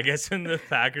 Yeah, I guess when the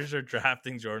Packers are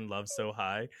drafting Jordan Love so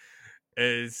high,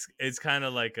 it's kind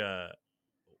of like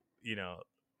you know,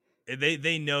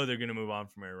 they know they're gonna move on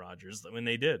from Aaron Rodgers when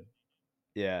they did.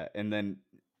 Yeah, and then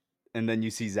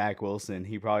you see Zach Wilson.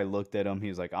 He probably looked at him. He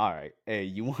was like, "All right, hey,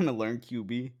 you want to learn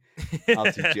QB?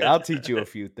 I'll teach you. I'll teach you a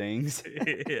few things."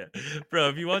 Yeah, bro.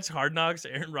 If you watch Hard Knocks,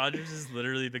 Aaron Rodgers is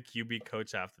literally the QB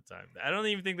coach half the time. I don't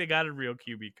even think they got a real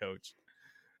QB coach.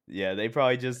 Yeah, they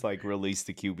probably just like released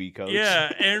the QB coach.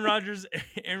 Yeah, Aaron Rodgers.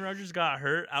 Aaron Rodgers got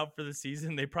hurt out for the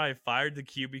season. They probably fired the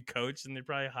QB coach and they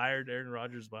probably hired Aaron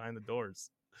Rodgers behind the doors.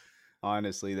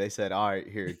 Honestly, they said, "All right,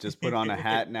 here, just put on a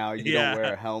hat now. You don't Yeah.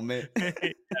 wear a helmet." Yeah,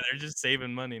 they're just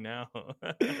saving money now.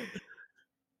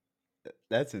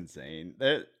 That's insane.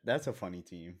 That's a funny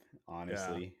team, Yeah,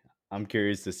 honestly. I'm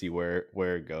curious to see where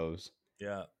it goes.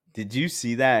 yeah, Did you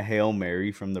see that Hail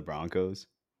Mary from the Broncos?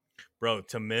 bro.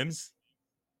 To Mims,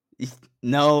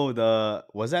 No, the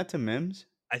was that to Mims?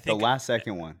 I The think. last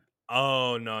second one.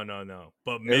 Oh no.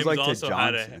 But It was like to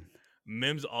Johnson.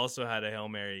 Mims also had a Hail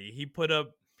Mary. He put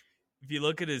up. If you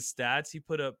look at his stats, he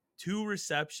put up 2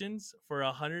 receptions for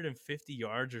 150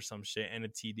 yards or some shit and a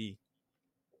TD.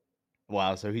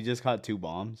 Wow, so he just caught 2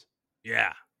 bombs?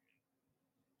 Yeah,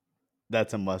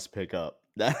 That's a must pick up.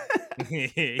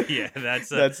 yeah. That's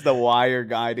the wire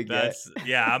guy to get.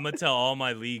 Yeah. I'm gonna tell all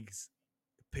my leagues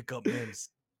pick up Mims.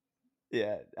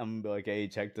 Yeah, I'm gonna be like, "Hey,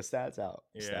 check the stats out.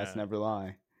 Stats Yeah. never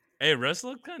lie." Hey, Russ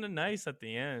looked kind of nice at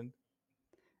the end.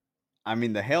 I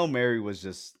mean, the Hail Mary was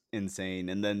just insane,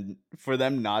 and then for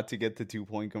them not to get the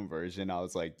 2-point conversion, I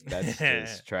was like, "That's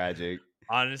just tragic."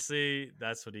 Honestly,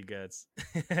 that's what he gets.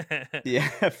 Yeah,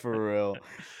 for real.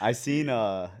 I seen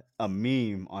a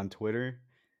meme on Twitter,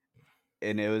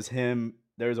 and it was him.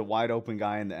 There was a wide open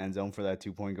guy in the end zone for that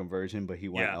 2-point conversion, but he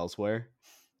went Yeah. elsewhere.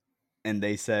 And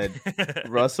they said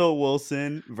Russell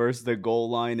Wilson versus the goal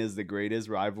line is the greatest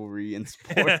rivalry in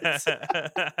sports.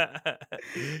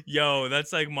 Yo,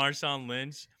 that's like Marshawn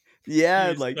Lynch. Yeah,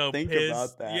 He's like so think pissed.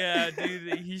 about that. Yeah,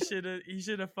 dude, he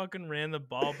should have fucking ran the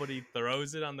ball, but he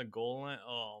throws it on the goal line.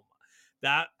 Oh,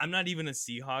 that I'm not even a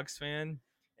Seahawks fan,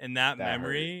 and that That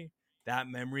hurt.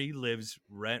 memory lives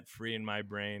rent free in my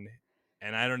brain,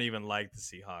 and I don't even like the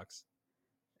Seahawks.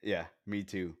 Yeah, me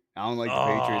too. I don't like the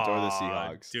Patriots or the Oh,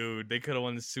 Seahawks. dude, they could have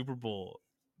won the Super Bowl.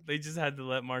 They just had to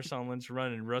let Marshawn Lynch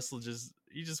run, and Russell just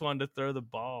wanted to throw the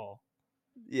ball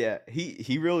Yeah,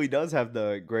 he really does have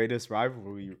the greatest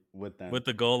rivalry with them. with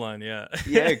the goal line. Yeah.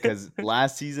 Yeah, because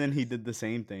last season he did the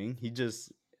same thing. He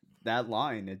just that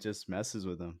line it just messes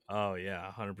with him. Oh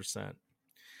yeah, 100%.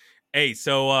 Hey,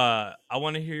 so I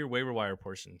want to hear your waiver wire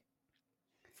portion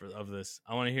of this.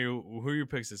 I want to hear who are your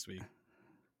picks this week.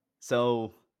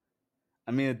 So,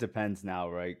 I mean, it depends now,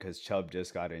 right? Because Chubb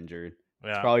just got injured. It's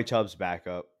Yeah. probably Chubb's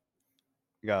backup.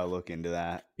 You gotta look into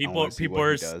that. I People want to see people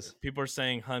what he are does. people are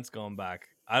saying Hunt's going back.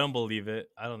 I don't believe it.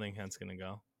 I don't think Hunt's gonna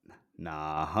go.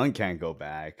 Nah, Hunt can't go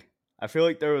back. I feel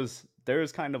like there was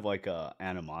kind of like a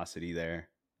animosity there,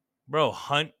 Bro,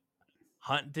 Hunt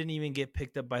didn't even get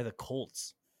picked up by the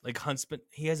Colts. Like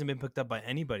he hasn't been picked up by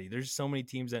anybody. There's so many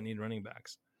teams that need running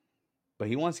backs. but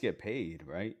he wants to get paid,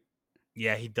 right?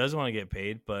 Yeah, he does want to get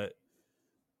paid, but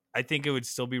I think it would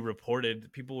still be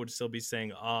reported. People would still be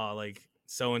saying, "Oh, like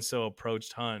so and so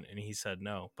approached Hunt and he said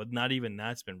no." But not even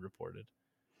that's been reported.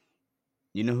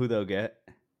 You know who they'll get?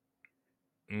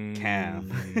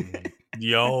 Cam.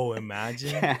 Yo,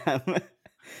 imagine. Cam. I could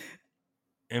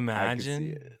see Imagine.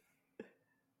 it.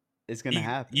 It's gonna You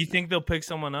happen. think they'll pick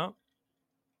someone up?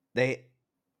 It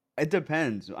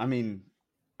depends. I mean,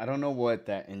 I don't know what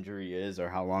that injury is or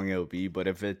how long it'll be, but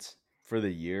if it's for the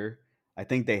year, I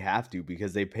think they have to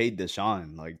because they paid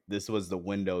Deshaun. Like this was the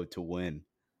window to win,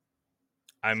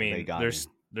 I so they mean, got to.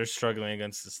 they're struggling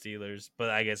against the Steelers, but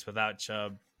I guess without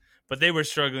Chubb. But they were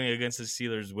struggling against the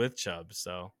Steelers with Chubb,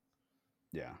 so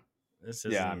Yeah, this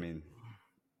yeah. I isn't mean,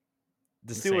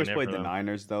 the this ain't Steelers it played for the them.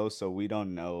 Niners though, so we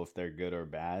don't know if they're good or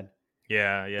bad.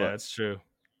 Yeah, But that's true.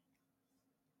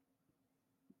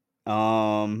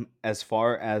 as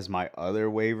far as my other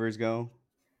waivers go,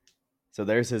 so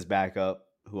there's his backup,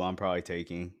 who I'm probably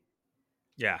taking.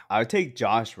 Yeah, I would take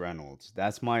Josh Reynolds.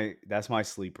 That's my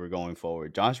sleeper going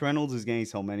forward. Josh Reynolds is getting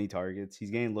so many targets.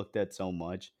 He's getting looked at so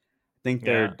much. I think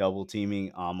they're yeah. double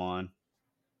teaming Amon,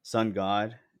 Sun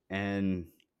God, and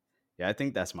yeah, I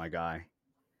think that's my guy.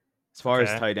 As far as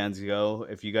Okay. tight ends go,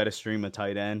 if you got to stream a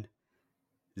tight end,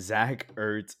 Zach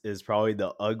Ertz is probably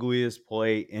the ugliest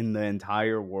play in the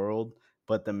entire world,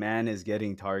 but the man is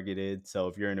getting targeted. So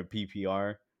if you're in a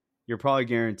PPR, you're probably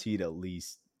guaranteed at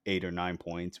least 8 or 9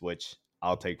 points, which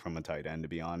I'll take from a tight end, to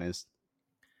be honest.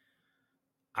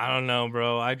 I don't know,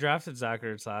 bro. I drafted Zach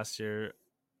Ertz last year.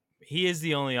 He is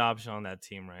the only option on that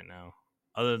team right now,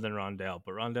 other than Rondale.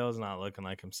 But Rondale's not looking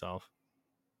like himself.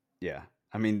 Yeah.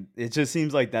 I mean, it just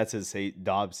seems like that's his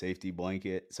Dobbs safety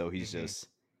blanket. So he's Mm-hmm. just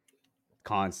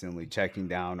constantly checking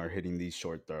down or hitting these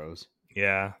short throws.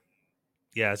 Yeah,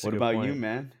 that's a What good about you, point.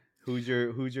 man? Who's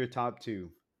your top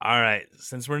two? All right,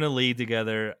 since we're in a league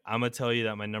together, I'm gonna tell you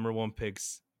that my number one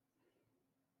pick's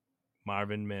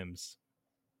Marvin Mims.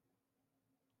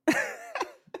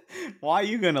 Why are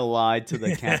you gonna lie to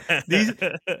the cat? These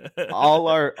all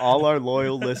our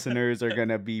loyal listeners are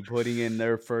gonna be putting in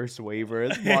their first waiver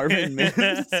as Marvin Mims.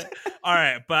 All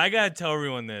right, but I gotta tell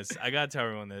everyone this.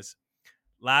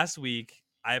 Last week,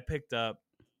 I picked up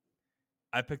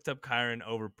Kyron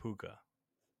over Puka,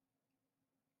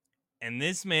 and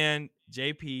this man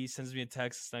JP sends me a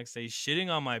text the next day shitting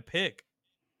on my pick.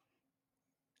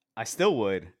 I still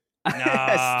would.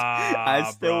 I Nah,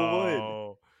 still would.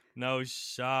 bro, no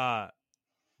shot,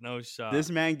 no shot, This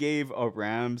man gave a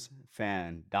Rams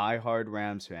fan, diehard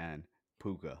Rams fan,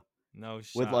 Puka, no with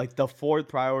shot. like the fourth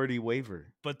priority waiver.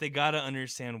 But they gotta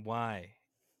understand why.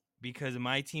 Because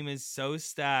my team is so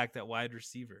stacked at wide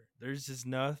receiver. There's just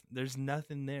there's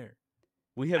nothing there.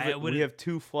 We I have would we have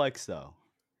two flex though.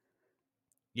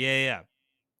 Yeah.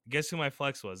 Guess who my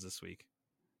flex was this week?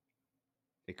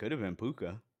 It could have been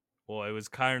Puka. Well, it was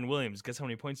Kyron Williams. Guess how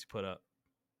many points he put up?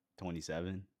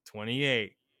 27.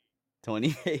 28.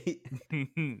 28.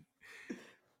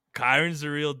 Kyron's the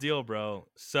real deal, bro.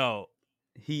 So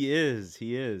He is,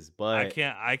 but I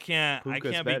Puka's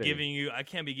can't better. be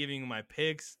giving you my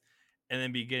picks and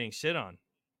then be getting shit on.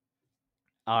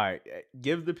 All right,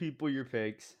 give the people your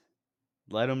picks.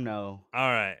 Let them know. All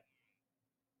right.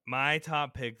 My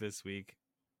top pick this week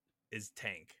is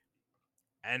Tank.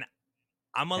 And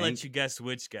I'm gonna let Tank. you guess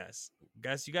which guess.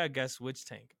 You gotta guess which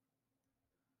Tank.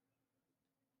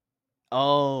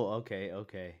 Oh,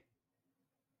 okay.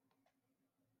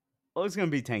 Oh, it's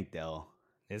gonna be Tank Dell.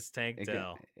 It's Tank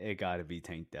Dell. It gotta be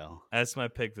Tank Dell. That's my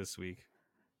pick this week.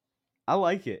 I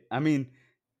like it. I mean,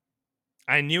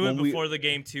 I knew it when we before the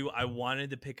game too. I wanted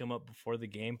to pick him up before the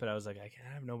game, but I was like, I can't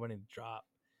have nobody to drop.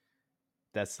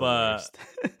 that's the But worst.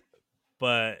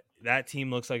 but that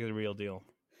team looks like the real deal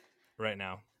right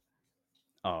now.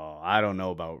 Oh, I don't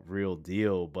know about real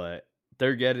deal, but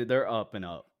they're up and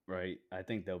up, right? I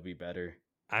think they'll be better.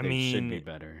 I They should be mean,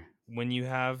 better. when you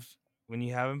have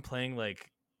him playing,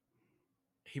 like,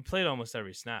 he played almost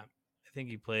every snap. I think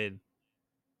he played.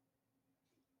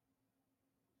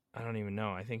 I don't even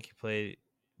know. I think he played.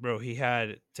 Bro, he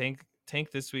had Tank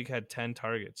this week had 10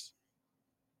 targets.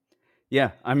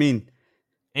 Yeah, I mean,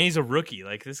 And he's a rookie.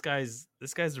 Like, this guy's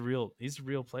he's a real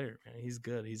player, man. He's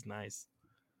good. He's nice.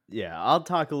 yeah, I'll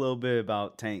talk a little bit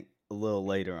about Tank a little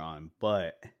later on,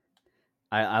 but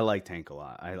I like Tank a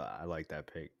lot. I like that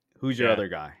pick. Who's your Yeah. other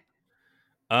guy?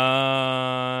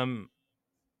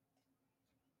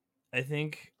 I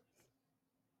think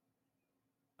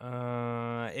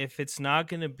if it's not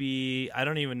gonna be, I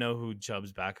don't even know who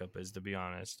Chubb's backup is, to be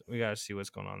honest. We gotta see what's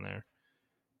going on there.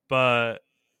 But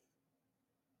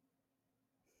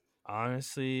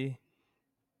honestly,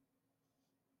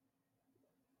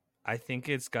 I think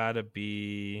it's gotta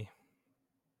be,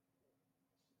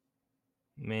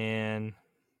 man.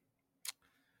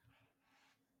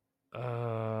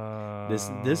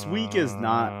 This week is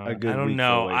not a I good don't week for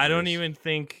know. I don't waivers. even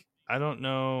think. I don't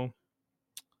know.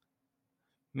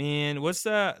 Man, what's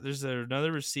that? There's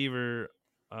another receiver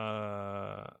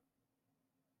for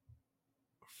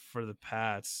the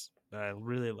Pats that I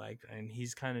really like, and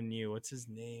he's kind of new. What's his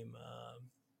name?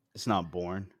 It's not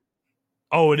Bourne.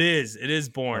 Oh, it is. It is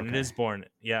Bourne. It Okay. is Bourne.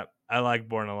 Yep, I like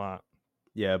Bourne a lot.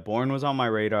 Yeah, Bourne was on my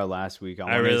radar last week. I I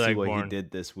wanted to really see like what he Bourne.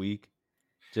 did this week,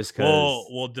 just because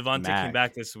Well, Devontae came Mac.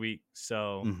 back this week,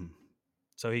 so Mhm.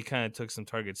 he kind of took some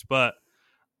targets, but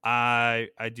I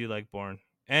do like Bourne,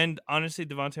 and honestly,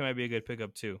 Devontae might be a good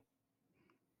pickup too.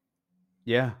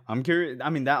 Yeah, I'm curious. I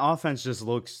mean, that offense just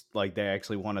looks like they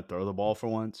actually want to throw the ball for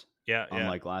once, Yeah, yeah.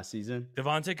 unlike last season.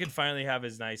 Devontae could finally have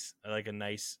his a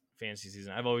nice fantasy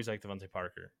season. I've always liked Devontae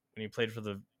Parker when he played for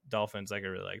the Dolphins. Like I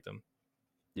really liked him.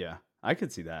 Yeah, I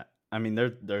could see that. I mean,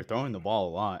 they're throwing the ball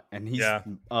a lot, and he's Yeah,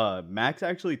 Mac's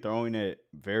actually throwing it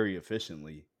very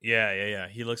efficiently. yeah.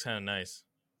 He looks kind of nice.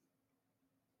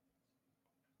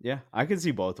 Yeah, I can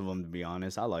see both of them, to be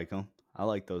honest. I like them. I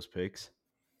like those picks.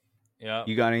 Yeah.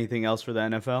 You got anything else for the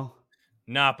NFL?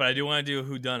 Nah, but I do want to do a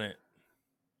who done it.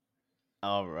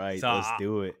 All right, So let's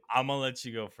do it. I'm gonna let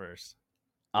you go first.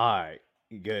 All right,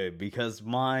 good, because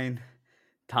mine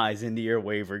ties into your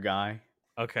waiver guy.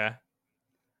 Okay.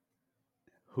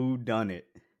 Who done it?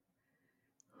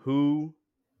 Who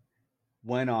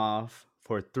went off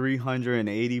for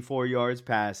 384 yards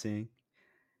passing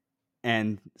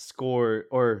and scored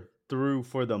or threw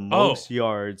for the Oh, most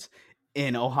yards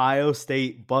in Ohio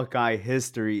State Buckeye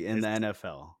history in the it's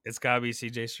NFL? it's gotta be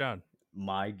C.J. Stroud.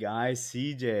 My guy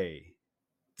CJ.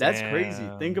 That's crazy.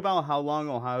 Think Damn. about how long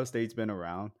Ohio State's been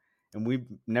around, and we've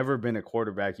never been a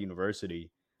quarterback university.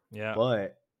 Yeah.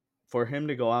 But for him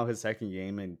to go out his second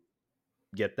game and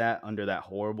get that under that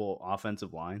horrible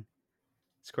offensive line,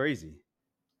 it's crazy.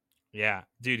 Yeah,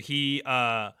 dude. He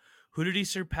who did he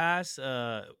surpass?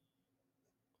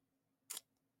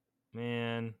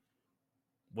 Man,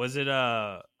 was it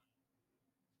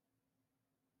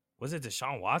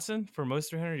Deshaun Watson for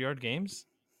most 300-yard games?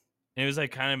 And it was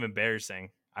like kind of embarrassing.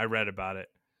 I read about it.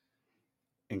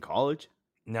 In college,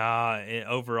 Nah,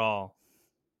 overall.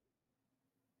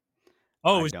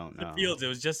 Oh, it I was don't Justin know. Fields. It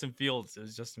was Justin Fields. It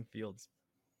was Justin Fields.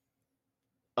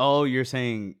 Oh, you're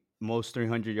saying most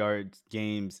 300 yards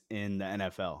games in the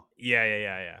NFL.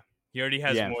 Yeah. He already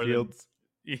has Yeah, more than Fields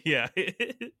yeah.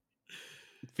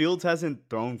 Fields hasn't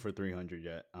thrown for 300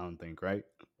 yet, I don't think, right?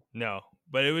 No,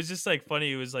 but it was just like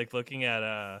funny. It was like looking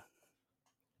at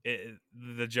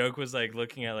the joke was like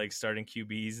looking at like starting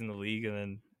QBs in the league, and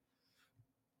then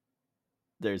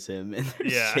There's him and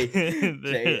there's yeah,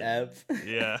 JF.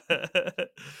 yeah.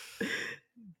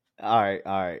 All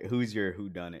right. Who's your who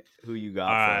done it? Who you All got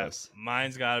for right, us?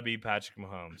 mine's got to be Patrick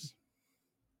Mahomes.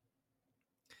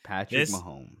 Patrick This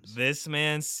Mahomes. this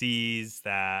man sees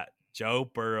that Joe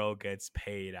Burrow gets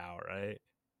paid out, right?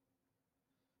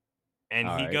 And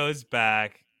All he right. goes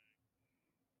back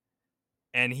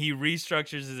and he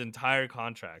restructures his entire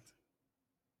contract,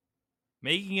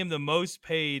 making him the most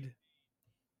paid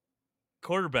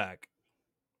quarterback.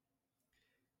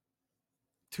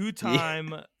 Yeah.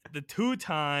 The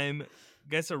two-time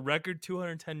gets a record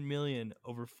 210 million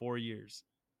over 4 years.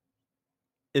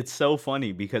 It's so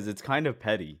funny because it's kind of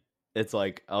petty. It's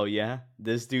like, oh yeah,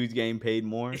 this dude's getting paid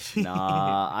more.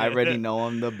 Nah, I already know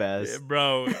I'm the best.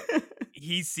 Bro,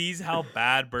 he sees how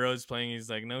bad Burrow's playing. He's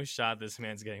like, no shot, this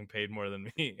man's getting paid more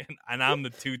than me, and I'm the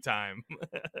two-time.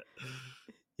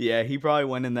 Yeah, he probably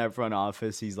went in that front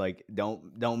office. He's like,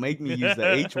 don't make me use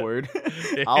the H word.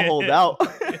 I'll hold out.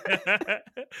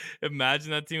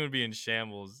 Imagine that team would be in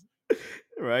shambles.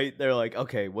 Right? They're like,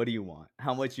 okay, what do you want?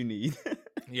 How much you need?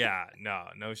 Yeah,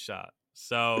 no shot.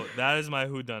 So that is my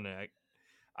whodunit.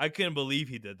 I couldn't believe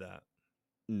he did that.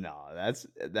 No, that's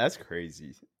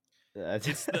crazy. That's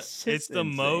It's just insane.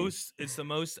 it's the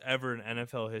most ever in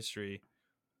NFL history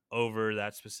over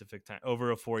that specific time,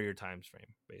 over a 4-year time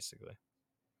frame, basically,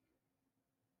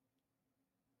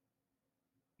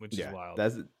 which is Yeah, wild.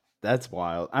 that's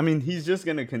wild. I mean, he's just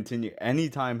gonna continue.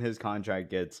 Anytime his contract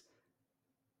gets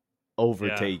Yeah,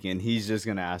 overtaken, he's just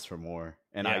gonna ask for more.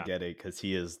 And I yeah, get it because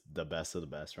he is the best of the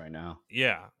best right now,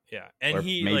 yeah. And or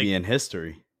he like, maybe in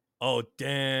history. oh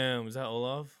damn, was that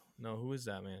Olaf? No, who is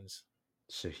that man's?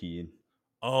 Shaheed.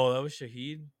 Oh, that was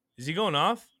Shaheed. Is he going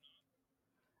off?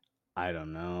 I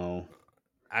don't know.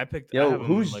 I Yo, have him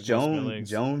who's like most of my leagues.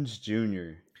 Jones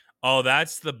Jr.? Oh,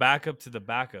 that's the backup to the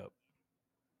backup.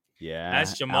 That's Yeah,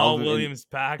 Jamal Williams'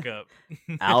 backup.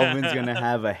 Alvin's gonna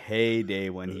have a heyday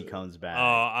when he comes back.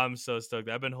 Oh, I'm so stoked.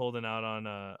 I've been holding out on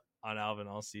Alvin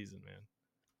all season, man.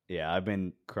 Yeah, I've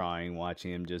been crying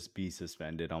watching him just be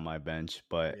suspended on my bench,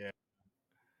 but Yeah.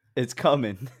 it's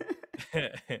coming.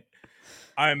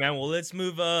 All right, man. Well, let's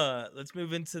move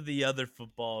into the other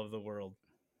football of the world.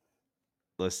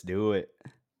 Let's do it.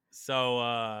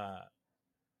 So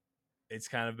it's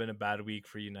kind of been a bad week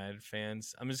for United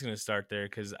fans. I'm just gonna start there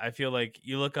because I feel like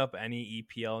you look up any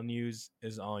EPL news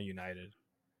is all United.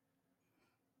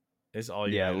 It's all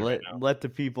Yeah, United right now. let the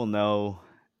people know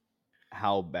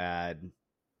how bad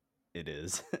it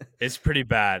is. It's pretty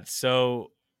bad.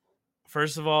 So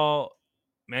first of all,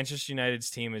 Manchester United's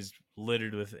team is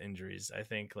littered with injuries. I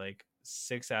think like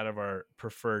 6 out of our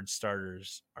preferred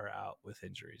starters are out with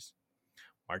injuries.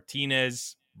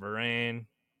 Martinez, Varane,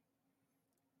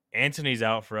 Anthony's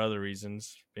out for other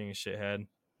reasons, being a shithead,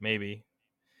 maybe.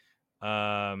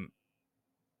 Mason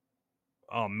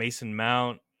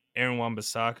Mount, Aaron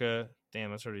Wan-Bissaka.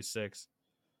 Damn, that's already 6.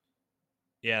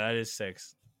 Yeah, that is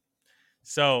 6.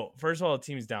 So first of all, the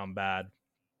team's down bad,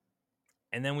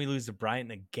 and then we lose to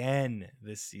Brighton again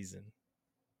this season.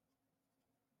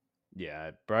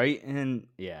 Yeah, Brighton.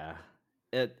 Yeah,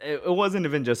 it wasn't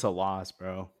even just a loss,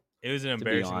 bro. It was an To be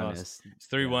embarrassing loss. honest, It's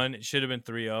 3-1. It should have been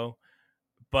 3-0.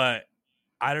 But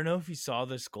I don't know if you saw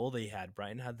this goal they had.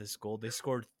 Brighton had this goal. They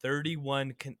scored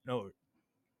 31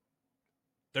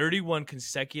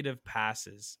 consecutive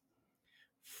passes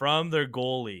from their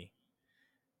goalie.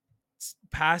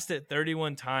 Passed it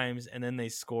 31 times and then they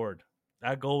scored.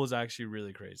 That goal was actually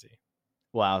really crazy.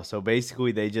 Wow. So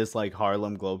basically, they just like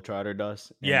Harlem Globetrotter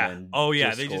us, and Yeah. then Oh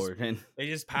yeah. just scored. They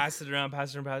just passed it around,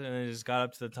 and then they just got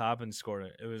up to the top and scored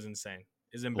it. It was insane.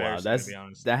 It's Wow, embarrassing to be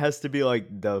honest. that has to be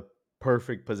like the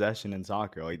perfect possession in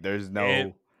soccer. Like, there's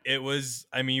no. It was.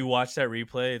 I mean, you watch that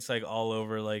replay. It's like all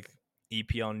over like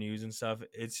EPL news and stuff.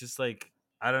 It's just like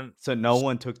I don't. So no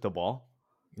one took the ball.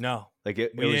 No, Like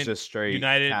it we was didn't. just straight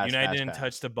United pass, pass, didn't touch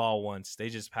pass. the ball once. They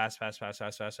just pass,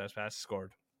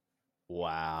 scored.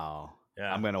 Wow.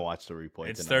 Yeah, I'm gonna watch the replay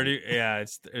it's tonight. 30. Yeah,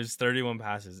 it's 31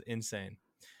 passes. Insane.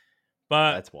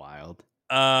 But That's wild.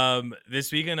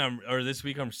 this week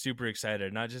I'm super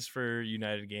excited. Not just for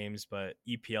United games, but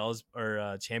EPL's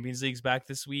or Champions League's back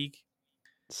this week.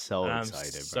 So And I'm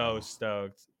excited, so bro.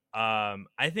 stoked.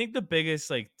 I think the biggest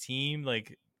like team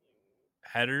like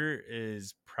header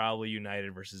is probably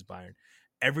United versus Bayern.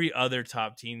 Every other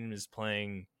top team is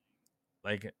playing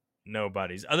like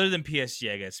nobodies other than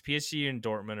PSG, I guess. PSG and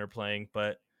Dortmund are playing,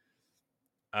 but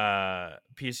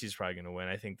PSG is probably going to win.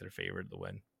 I think they're favored to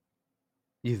win.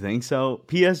 You think so?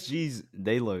 PSG's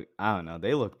they look. I don't know.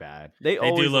 They look bad. They They do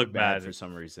always look look bad bad. for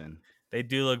some reason. They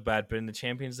do look bad, but in the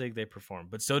Champions League they perform.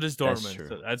 But so does That's Dortmund. true.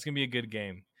 So that's going to be a good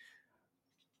game.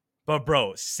 But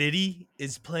bro, City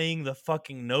is playing the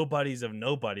fucking nobodies of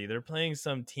nobody. They're playing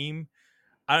some team.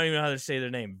 I don't even know how to say their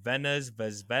name.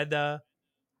 Zvezda.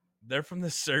 They're from the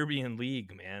Serbian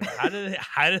league, man. How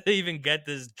did they even get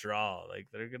this draw? Like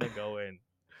they're gonna go in.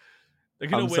 They're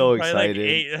gonna I'm win so probably like excited.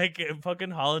 8. Like fucking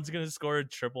Holland's gonna score a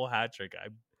triple hat trick. I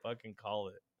fucking call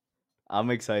it. I'm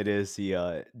excited to see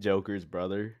Joker's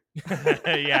brother.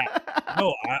 Yeah.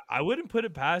 No, I wouldn't put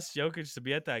it past Jokic to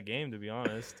be at that game, to be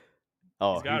honest.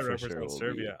 Oh, He's got he to for sure represent will be.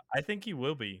 Serbia. I think he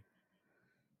will be.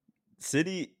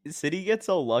 City gets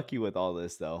so lucky with all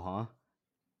this though, huh?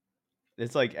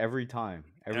 It's like every time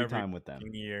Every with them.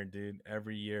 year, dude.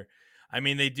 Every year. I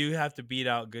mean, they do have to beat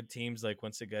out good teams like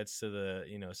once it gets to the,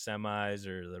 semis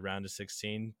or the round of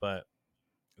 16, but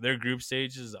their group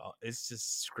stage it's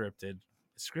just scripted.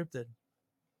 It's scripted.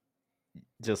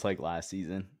 Just like last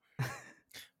season.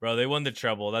 Bro, they won the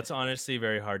treble. That's honestly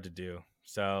very hard to do.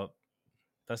 So,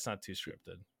 that's not too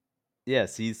scripted. Yeah,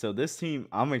 see, so this team,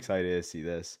 I'm excited to see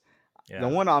this. The Yeah.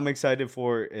 one I'm excited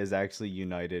for is actually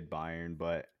United Bayern,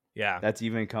 but Yeah. that's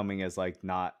even coming as like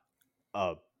not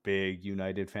a big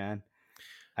United fan.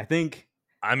 I think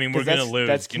I mean, we're because going to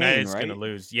that's lose. Kane, United's going to right?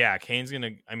 lose. Yeah, Kane's going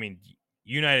to I mean,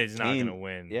 United's not going to Kane,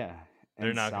 win. yeah, They're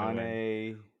and not going to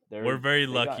win. Sane, We're very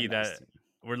they got a lucky nice that team.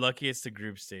 we're lucky it's the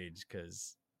group stage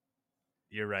cuz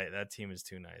you're right. That team is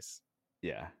too nice.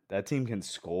 Yeah, that team can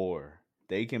score.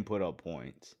 They can put up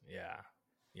points. Yeah.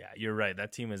 Yeah, you're right.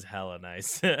 That team is hella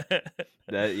nice.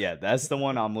 That's the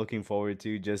one I'm looking forward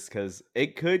to just because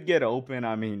it could get open.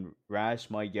 I mean, Rash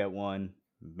might get one,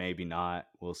 maybe not.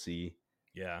 We'll see.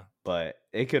 Yeah. But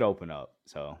it could open up.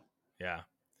 So Yeah.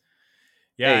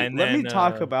 Yeah, hey, and then let me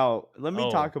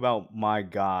oh, talk about my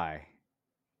guy.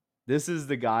 This is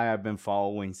the guy I've been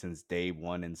following since day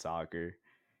one in soccer.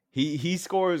 He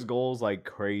scores goals like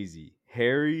crazy.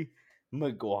 Harry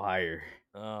Maguire.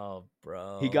 oh,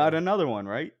 He got bro. another one,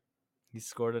 right? He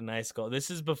scored a nice goal. This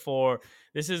is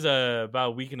about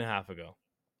a week and a half ago.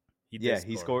 He did Yeah,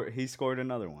 score. he scored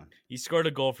another one. He scored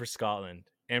a goal for Scotland.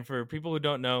 And for people who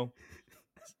don't know,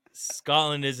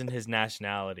 Scotland isn't his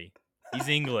nationality. He's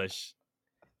English.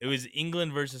 It was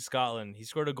England versus Scotland. He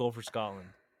scored a goal for Scotland.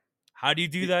 How do you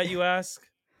do that, you ask?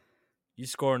 You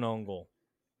score an own goal.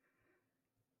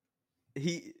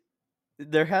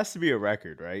 There has to be a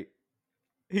record, right?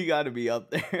 He got to be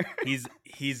up there.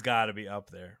 He's got to be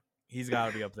up there. He's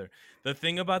got to be up there. The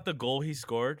thing about the goal he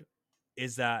scored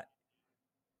is that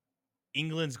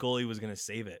England's goalie was going to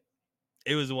save it.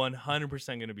 It was 100%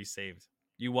 going to be saved.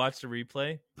 You watch the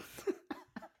replay,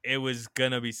 it was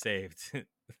going to be saved.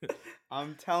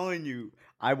 I'm telling you,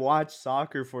 I watch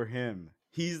soccer for him.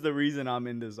 He's the reason I'm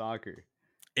into soccer.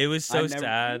 It was so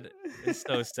sad. It's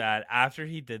so sad. After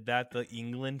he did that, the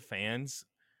England fans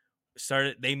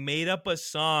they made up a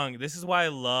song. This is why I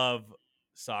love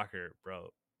soccer, bro.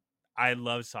 I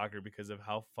love soccer because of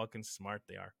how fucking smart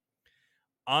they are.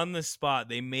 On the spot,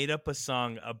 they made up a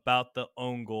song about the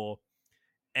own goal.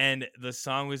 And the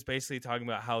song was basically talking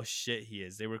about how shit he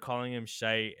is. They were calling him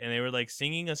shite, and they were like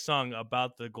singing a song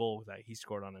about the goal that he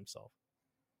scored on himself.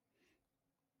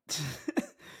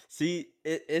 See,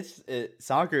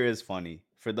 soccer is funny.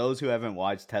 For those who haven't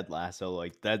watched Ted Lasso,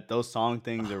 like that, those song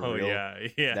things are real.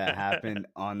 Yeah. That happened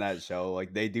on that show.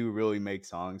 Like they do really make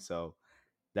songs, so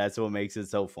that's what makes it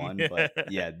so fun.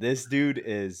 But yeah, this dude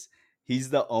he's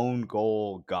the own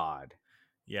goal god.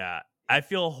 Yeah. I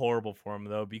feel horrible for him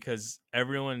though, because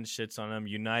everyone shits on him.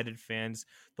 United fans,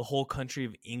 the whole country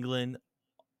of England,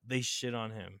 they shit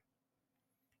on him.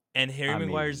 And Harry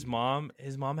Maguire's mom,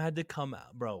 his mom had to come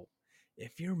out, bro.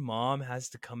 If your mom has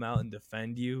to come out and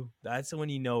defend you, that's when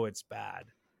you know it's bad.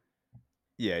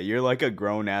 Yeah, you're like a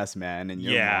grown ass man, and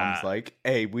your mom's like,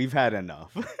 "Hey, we've had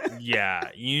enough." Yeah,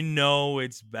 you know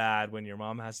it's bad when your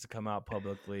mom has to come out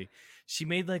publicly. She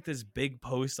made like this big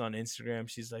post on Instagram.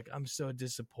 She's like, "I'm so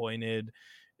disappointed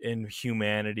in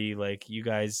humanity. Like, you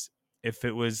guys, if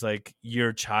it was like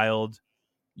your child,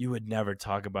 you would never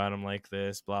talk about him like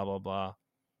this. Blah blah blah."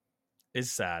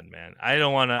 It's sad, man. I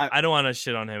don't want to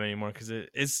shit on him anymore because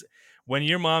it's when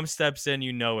your mom steps in,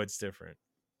 you know it's different.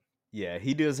 Yeah,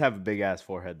 he does have a big ass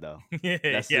forehead though. He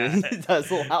does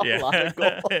allow a lot of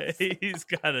goals. He's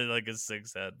got like a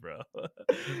 6 head, bro.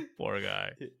 Poor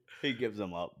guy. He gives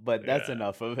them up, but that's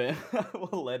enough of him.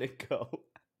 We'll let it go.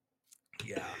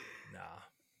 Yeah, nah.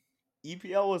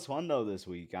 EPL was fun though this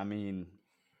week. I mean,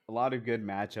 a lot of good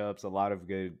matchups, a lot of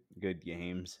good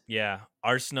games. Yeah,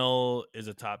 Arsenal is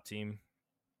a top team.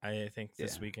 I think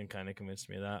this weekend kind of convinced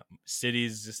me of that.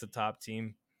 City's just a top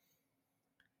team.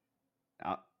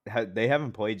 They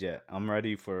haven't played yet. I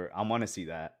want to see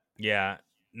that. Yeah.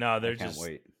 No, can't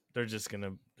wait.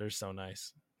 They're so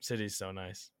nice. City's so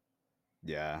nice.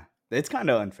 Yeah. It's kind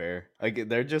of unfair. Like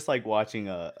they're just like watching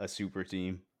a super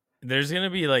team. There's going to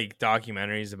be like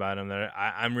documentaries about them that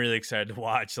I'm really excited to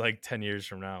watch like 10 years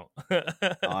from now.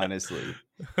 Honestly.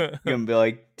 You're going to be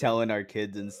like telling our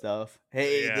kids and stuff,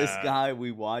 "Hey, this guy,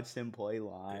 we watched him play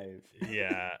live."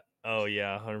 Yeah. Oh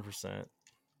yeah, 100%.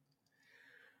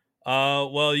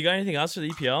 Well, you got anything else for the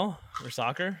EPL or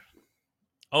soccer?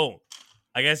 Oh,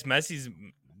 I guess Messi's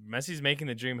making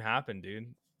the dream happen,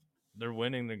 dude. They're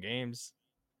winning their games.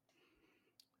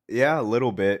 Yeah, a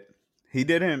little bit. He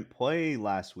didn't play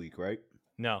last week, right?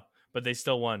 No, but they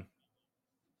still won.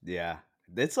 Yeah.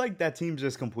 It's like that team's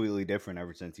just completely different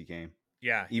ever since he came.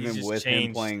 Yeah, even with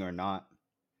him playing or not.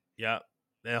 Yeah,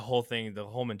 the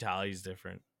whole mentality is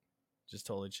different. Just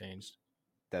totally changed.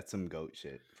 That's some GOAT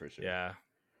shit for sure. Yeah.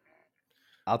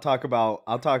 I'll talk about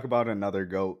another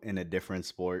GOAT in a different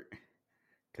sport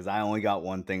because I only got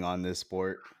one thing on this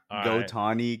sport.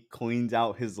 Goatani cleans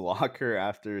out his locker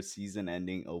after a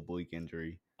season-ending oblique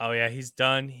injury. Oh yeah, he's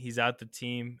done. He's out the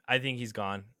team. I think he's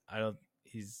gone.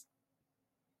 He's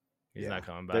not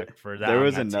coming back for that. There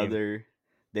was another team.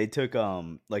 They took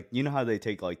like, you know how they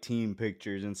take like team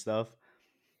pictures and stuff?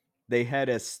 They had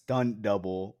a stunt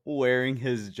double wearing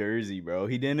his jersey, bro.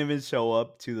 He didn't even show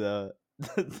up to the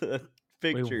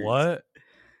pictures. Wait, what?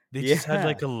 They just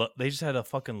had they just had a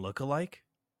fucking look-alike?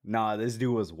 Nah, this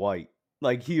dude was white.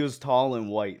 Like he was tall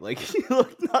and white. Like he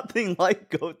looked nothing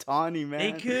like Goatani, man.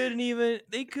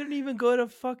 They couldn't even go to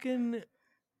fucking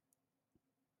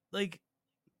like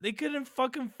they couldn't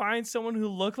fucking find someone who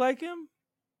looked like him?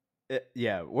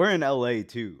 Yeah, we're in LA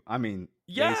too. I mean,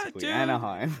 basically, dude.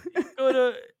 Anaheim.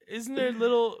 Isn't it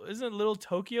Little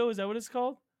Tokyo? Is that what it's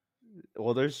called?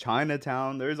 Well, there's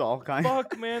Chinatown. There's all kinds.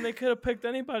 Fuck, man, they could have picked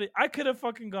anybody. I could have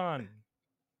fucking gone.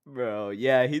 Bro,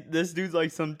 yeah, this dude's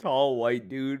like some tall white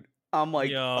dude. I'm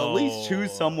like, at least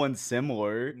choose someone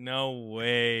similar. No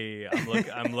way.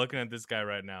 I'm looking at this guy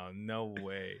right now. No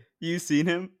way. You seen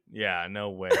him? Yeah, no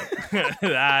way.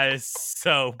 That is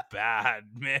so bad,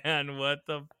 man. What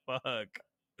the fuck?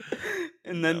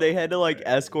 And then they had to like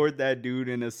escort that dude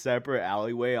in a separate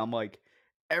alleyway. I'm like,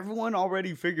 everyone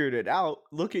already figured it out.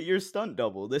 Look at your stunt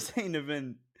double. This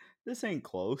ain't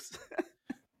close.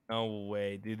 No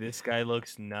way, dude. This guy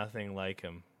looks nothing like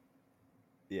him.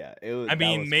 Yeah, I that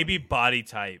mean, was maybe funny. body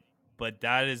type, but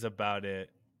that is about it.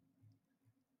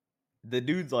 The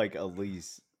dude's like at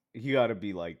least he got to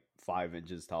be like 5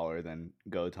 inches taller than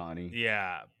Goatani.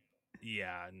 Yeah.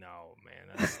 Yeah, no,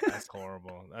 man. That's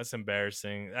horrible. That's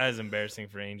embarrassing. That is embarrassing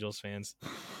for Angels fans.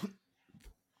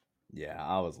 Yeah,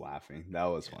 I was laughing. That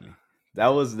was Yeah. funny.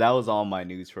 Yeah. That was all my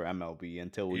news for MLB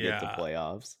until we get to Yeah.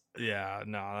 playoffs. Yeah,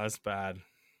 no, that's bad.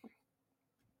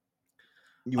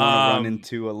 You want to run Um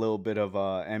into a little bit of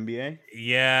NBA?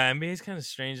 yeah, NBA is kind of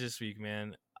strange this week,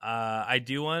 man. I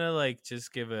do want to like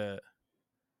just give a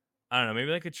I don't know,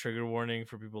 maybe like a trigger warning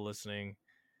for people listening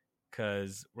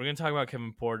cuz we're going to talk about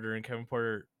Kevin Porter and Kevin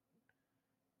Porter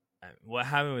what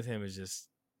happened with him is just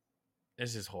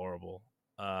it's just horrible.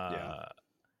 Yeah,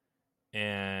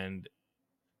 And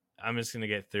I'm just gonna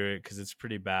get through it because it's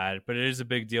pretty bad, but it is a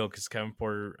big deal because Kevin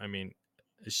Porter. I mean,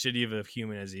 as shitty of a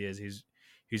human as he is,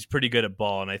 he's pretty good at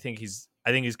ball, and I think his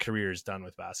career is done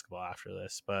with basketball after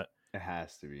this. But it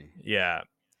has to be. yeah,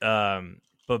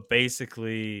 but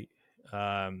basically,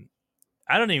 I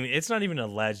don't even. It's not even an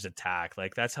alleged attack.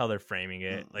 Like that's how they're framing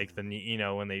it. Like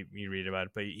Mm-mm. when you read about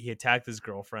it, but he attacked his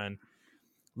girlfriend,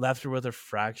 left her with a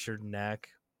fractured neck.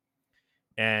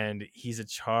 And he's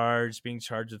being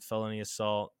charged with felony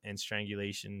assault and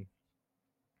strangulation.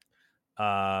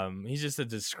 He's just a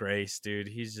disgrace, dude.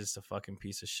 He's just a fucking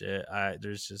piece of shit.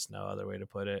 There's just no other way to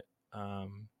put it.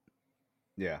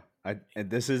 Yeah, and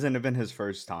this isn't even his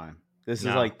first time. This is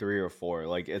No, like 3 or 4.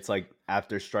 Like it's like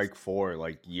after strike 4,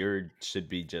 like you should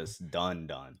be just done.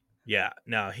 yeah,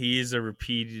 no, he's a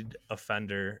repeated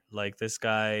offender. Like this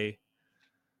guy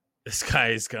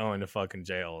is going to fucking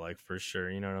jail, like for sure.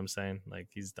 You know what I'm saying? Like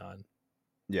he's done.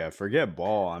 Yeah, forget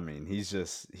ball. I mean, he's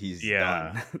Yeah,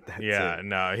 done. That's yeah, it.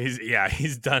 no,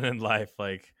 he's done in life.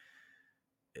 Like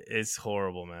it's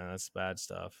horrible, man. That's bad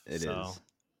stuff. It So, is.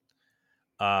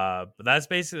 but that's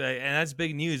basically, and that's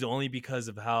big news only because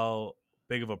of how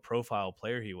big of a profile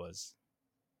player he was.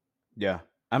 Yeah.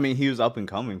 I mean, he was up and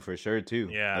coming for sure too.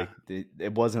 Yeah, Like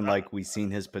it wasn't like we seen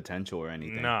his potential or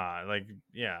anything. nah, like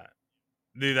yeah,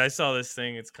 dude. I saw this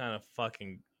thing. It's kind of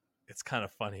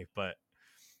funny, but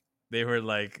they were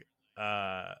like,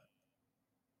 oh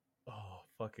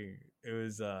fucking, it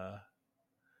was the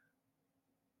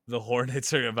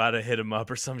Hornets are about to hit him up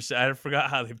or some shit. I forgot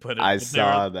how they put it, I but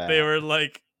saw they that. were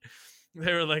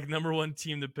like number one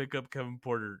team to pick up Kevin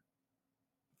Porter,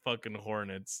 fucking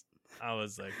Hornets. I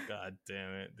was like, God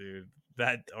damn it, dude.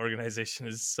 That organization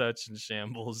is such in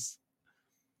shambles.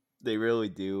 They really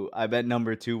do. I bet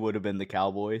number 2 would have been the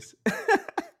Cowboys.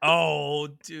 Oh,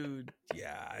 dude.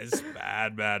 Yeah, it's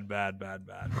bad, bad, bad, bad,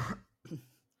 bad.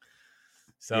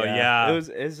 So Yeah, yeah,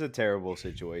 it's a terrible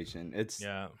situation. It's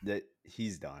yeah, that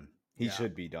he's done. He yeah,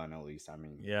 should be done at least. I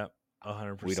mean, yeah,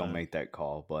 we don't 100%. make that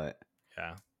call, but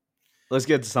Yeah, let's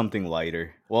get to something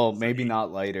lighter. Well, so, maybe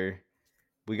not lighter.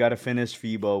 We got to finish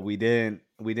FIBA. We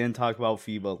didn't talk about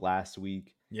FIBA last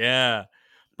week. yeah.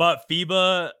 But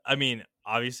FIBA, I mean,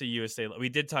 obviously USA. We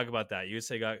did talk about that.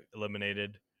 USA got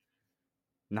eliminated.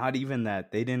 Not even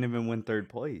that. They didn't even win third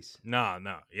place. No,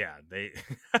 yeah, they.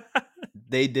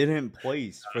 They didn't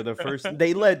place for the first.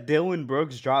 They let Dylan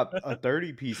Brooks drop a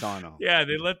 30 piece on them. Yeah,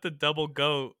 they let the double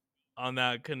goat on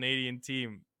that Canadian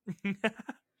team.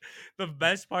 The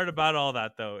best part about all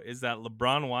that though is that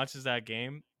LeBron watches that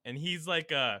game and he's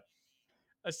like I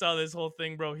saw this whole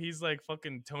thing, bro. He's like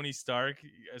fucking Tony Stark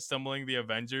assembling the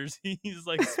Avengers. He's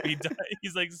like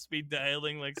speed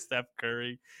dialing like Steph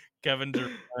Curry, Kevin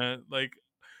Durant. Like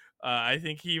I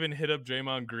think he even hit up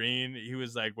Draymond Green. He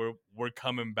was like, "We're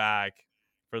coming back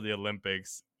for the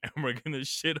Olympics, and we're gonna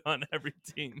shit on every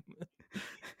team."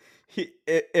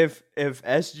 If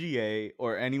SGA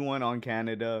or anyone on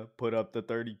Canada put up the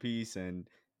 30 piece and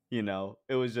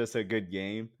it was just a good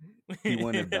game, he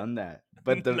wouldn't have done that.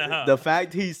 But the No. the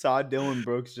fact he saw Dylan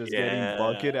Brooks just getting Yeah.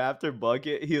 bucket after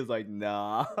bucket, he was like,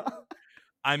 nah.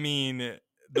 I mean,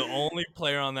 the only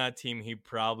player on that team he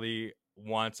probably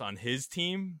wants on his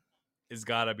team is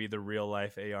got to be the real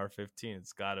life AR-15.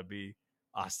 It's got to be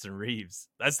Austin Reeves.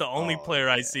 That's the only Oh player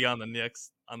I yeah. see on the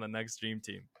next dream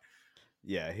team.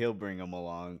 Yeah, he'll bring him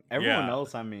along. Everyone Yeah.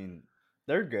 else, I mean,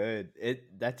 they're good.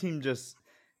 That team just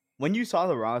when you saw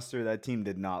the roster, that team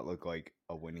did not look like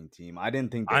a winning team. I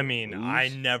didn't think they I would mean, I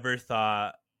lose. never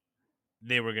thought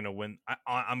they were going to win.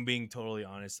 I'm being totally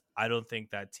honest. I don't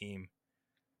think that team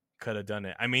could have done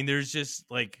it. I mean, there's just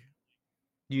like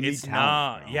You need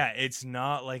talent, bro. it's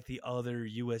not like the other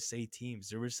USA teams.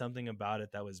 There was something about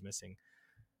it that was missing.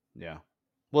 Yeah.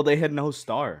 Well, they had no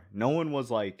star. No one was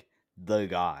like the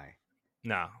guy.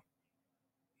 No.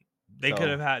 They So could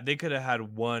have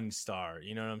had one star,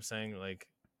 you know what I'm saying? Like,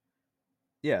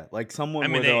 yeah, like I someone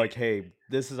mean, where they're like, hey,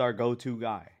 this is our go-to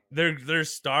guy. their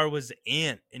star was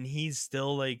Ant, and he's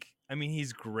still like, I mean,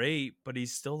 he's great, but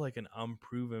he's still like an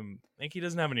unproven. Like, he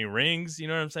doesn't have any rings. You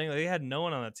know what I'm saying? Like, they had no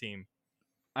one on that team.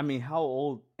 I mean, how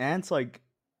old? Ant's like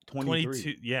 23.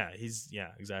 22. Yeah,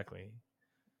 exactly.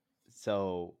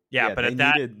 So Yeah, yeah, but they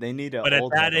at that needed but at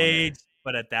old that head on age,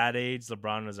 there.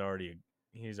 LeBron was already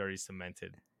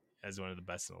cemented as one of the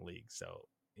best in the league. So,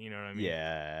 you know what I mean?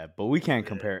 Yeah, but we can't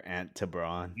compare Ant to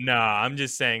Braun. No, I'm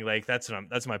just saying, like, that's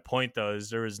my point though, is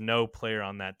there was no player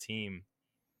on that team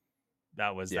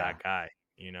that was Yeah. that guy,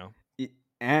 you know?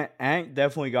 Ant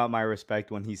definitely got my respect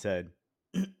when he said,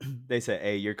 they said,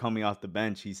 hey, you're coming off the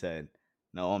bench. He said,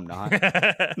 no, I'm not.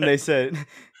 And they said,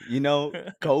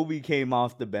 Kobe came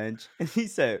off the bench. And he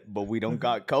said, but we don't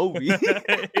got Kobe.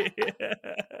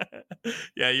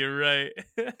 Yeah, you're right.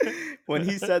 When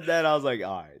he said that, I was like,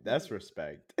 all right, that's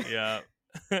respect. Yeah.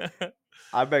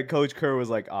 I bet Coach Kerr was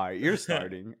like, all right, you're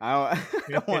starting. I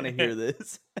don't want to hear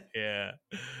this. Yeah.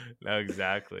 No,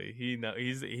 exactly. He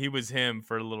was him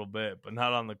for a little bit, but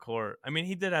not on the court. I mean,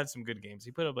 he did have some good games.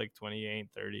 He put up like 28,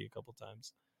 30 a couple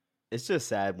times. It's just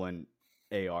sad when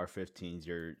AR-15 is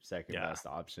your second Yeah. best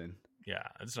option. Yeah,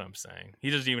 that's what I'm saying. He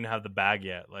doesn't even have the bag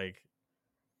yet. Like,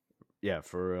 yeah,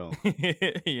 for real.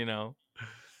 You know,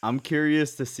 I'm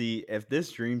curious to see if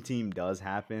this dream team does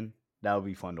happen. That would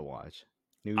be fun to watch.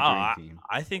 New dream team.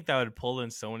 I think that would pull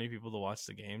in so many people to watch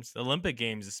the games, the Olympic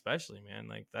games especially. Man,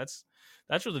 like that's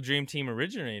where the dream team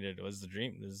originated. Was the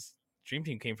dream? This dream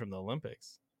team came from the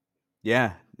Olympics.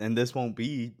 Yeah, and this won't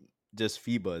be just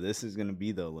FIBA. This is going to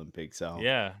be the Olympics. So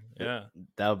yeah,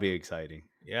 that'll be exciting.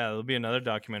 Yeah, there'll be another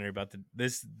documentary about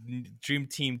this Dream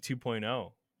Team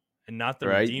 2.0, and not the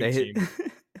right? Redeem Team.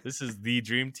 This is the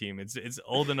Dream Team. It's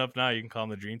old enough now. You can call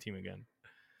them the Dream Team again.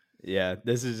 Yeah,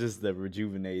 this is just the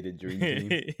rejuvenated Dream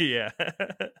Team. Yeah.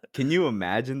 Can you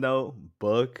imagine though?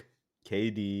 Book,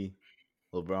 KD,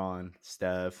 LeBron,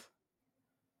 Steph.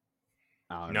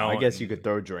 I don't know. I guess you could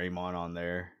throw Draymond on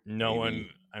there. No one.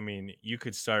 I mean, you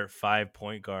could start 5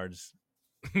 point guards.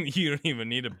 You don't even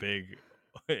need a big.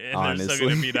 And honestly, they're still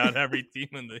going to beat out every team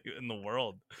in the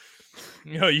world.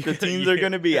 The teams are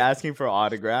going to be asking for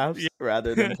autographs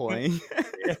rather than playing.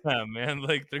 Yeah, man.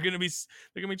 Like they're gonna be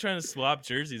trying to swap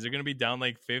jerseys. They're gonna be down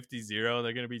like 50-0.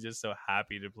 They're gonna be just so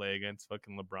happy to play against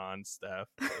fucking LeBron, Steph.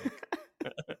 Like,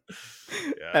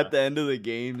 yeah. At the end of the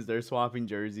games, they're swapping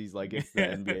jerseys like it's the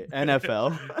NBA,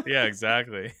 NFL. Yeah,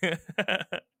 exactly. Yeah.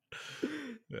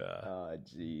 Oh,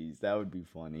 jeez, that would be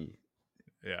funny.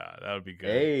 Yeah, that would be good.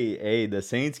 Hey, the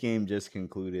Saints game just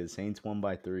concluded. Saints won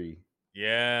by 3.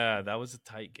 Yeah, that was a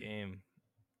tight game.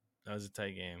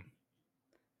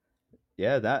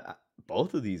 Yeah,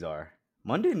 both of these are.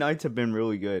 Monday nights have been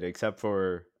really good, except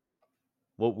for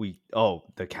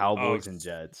the Cowboys and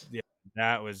Jets. Yeah,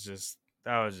 that was just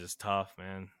tough,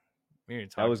 man.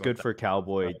 That was good for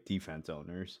Cowboy defense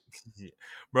owners.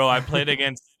 Bro, I played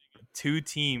against 2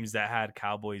 teams that had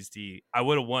Cowboys D. I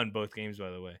would have won both games,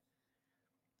 by the way.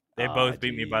 They both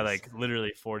beat me by like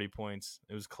literally 40 points.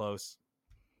 It was close.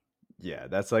 Yeah,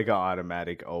 that's like an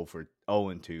automatic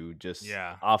 0-2 just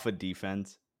off of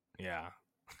defense. Yeah.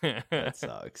 That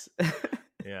sucks.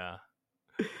 Yeah.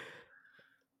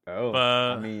 Oh,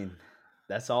 I mean,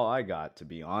 that's all I got, to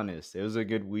be honest. It was a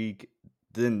good week.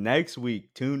 The next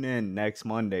week, tune in next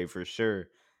Monday for sure.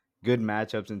 Good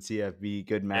matchups in CFB,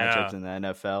 good matchups in the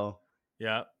NFL.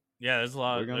 Yeah. Yeah, there's a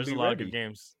lot of good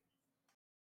games.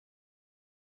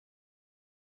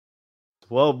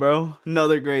 Well, bro,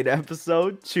 another great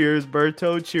episode. Cheers,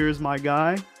 Berto. Cheers, my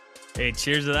guy. Hey,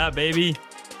 cheers to that, baby.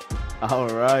 All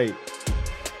right.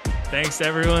 Thanks,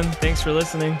 everyone. Thanks for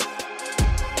listening.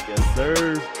 Yes,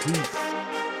 sir. Peace.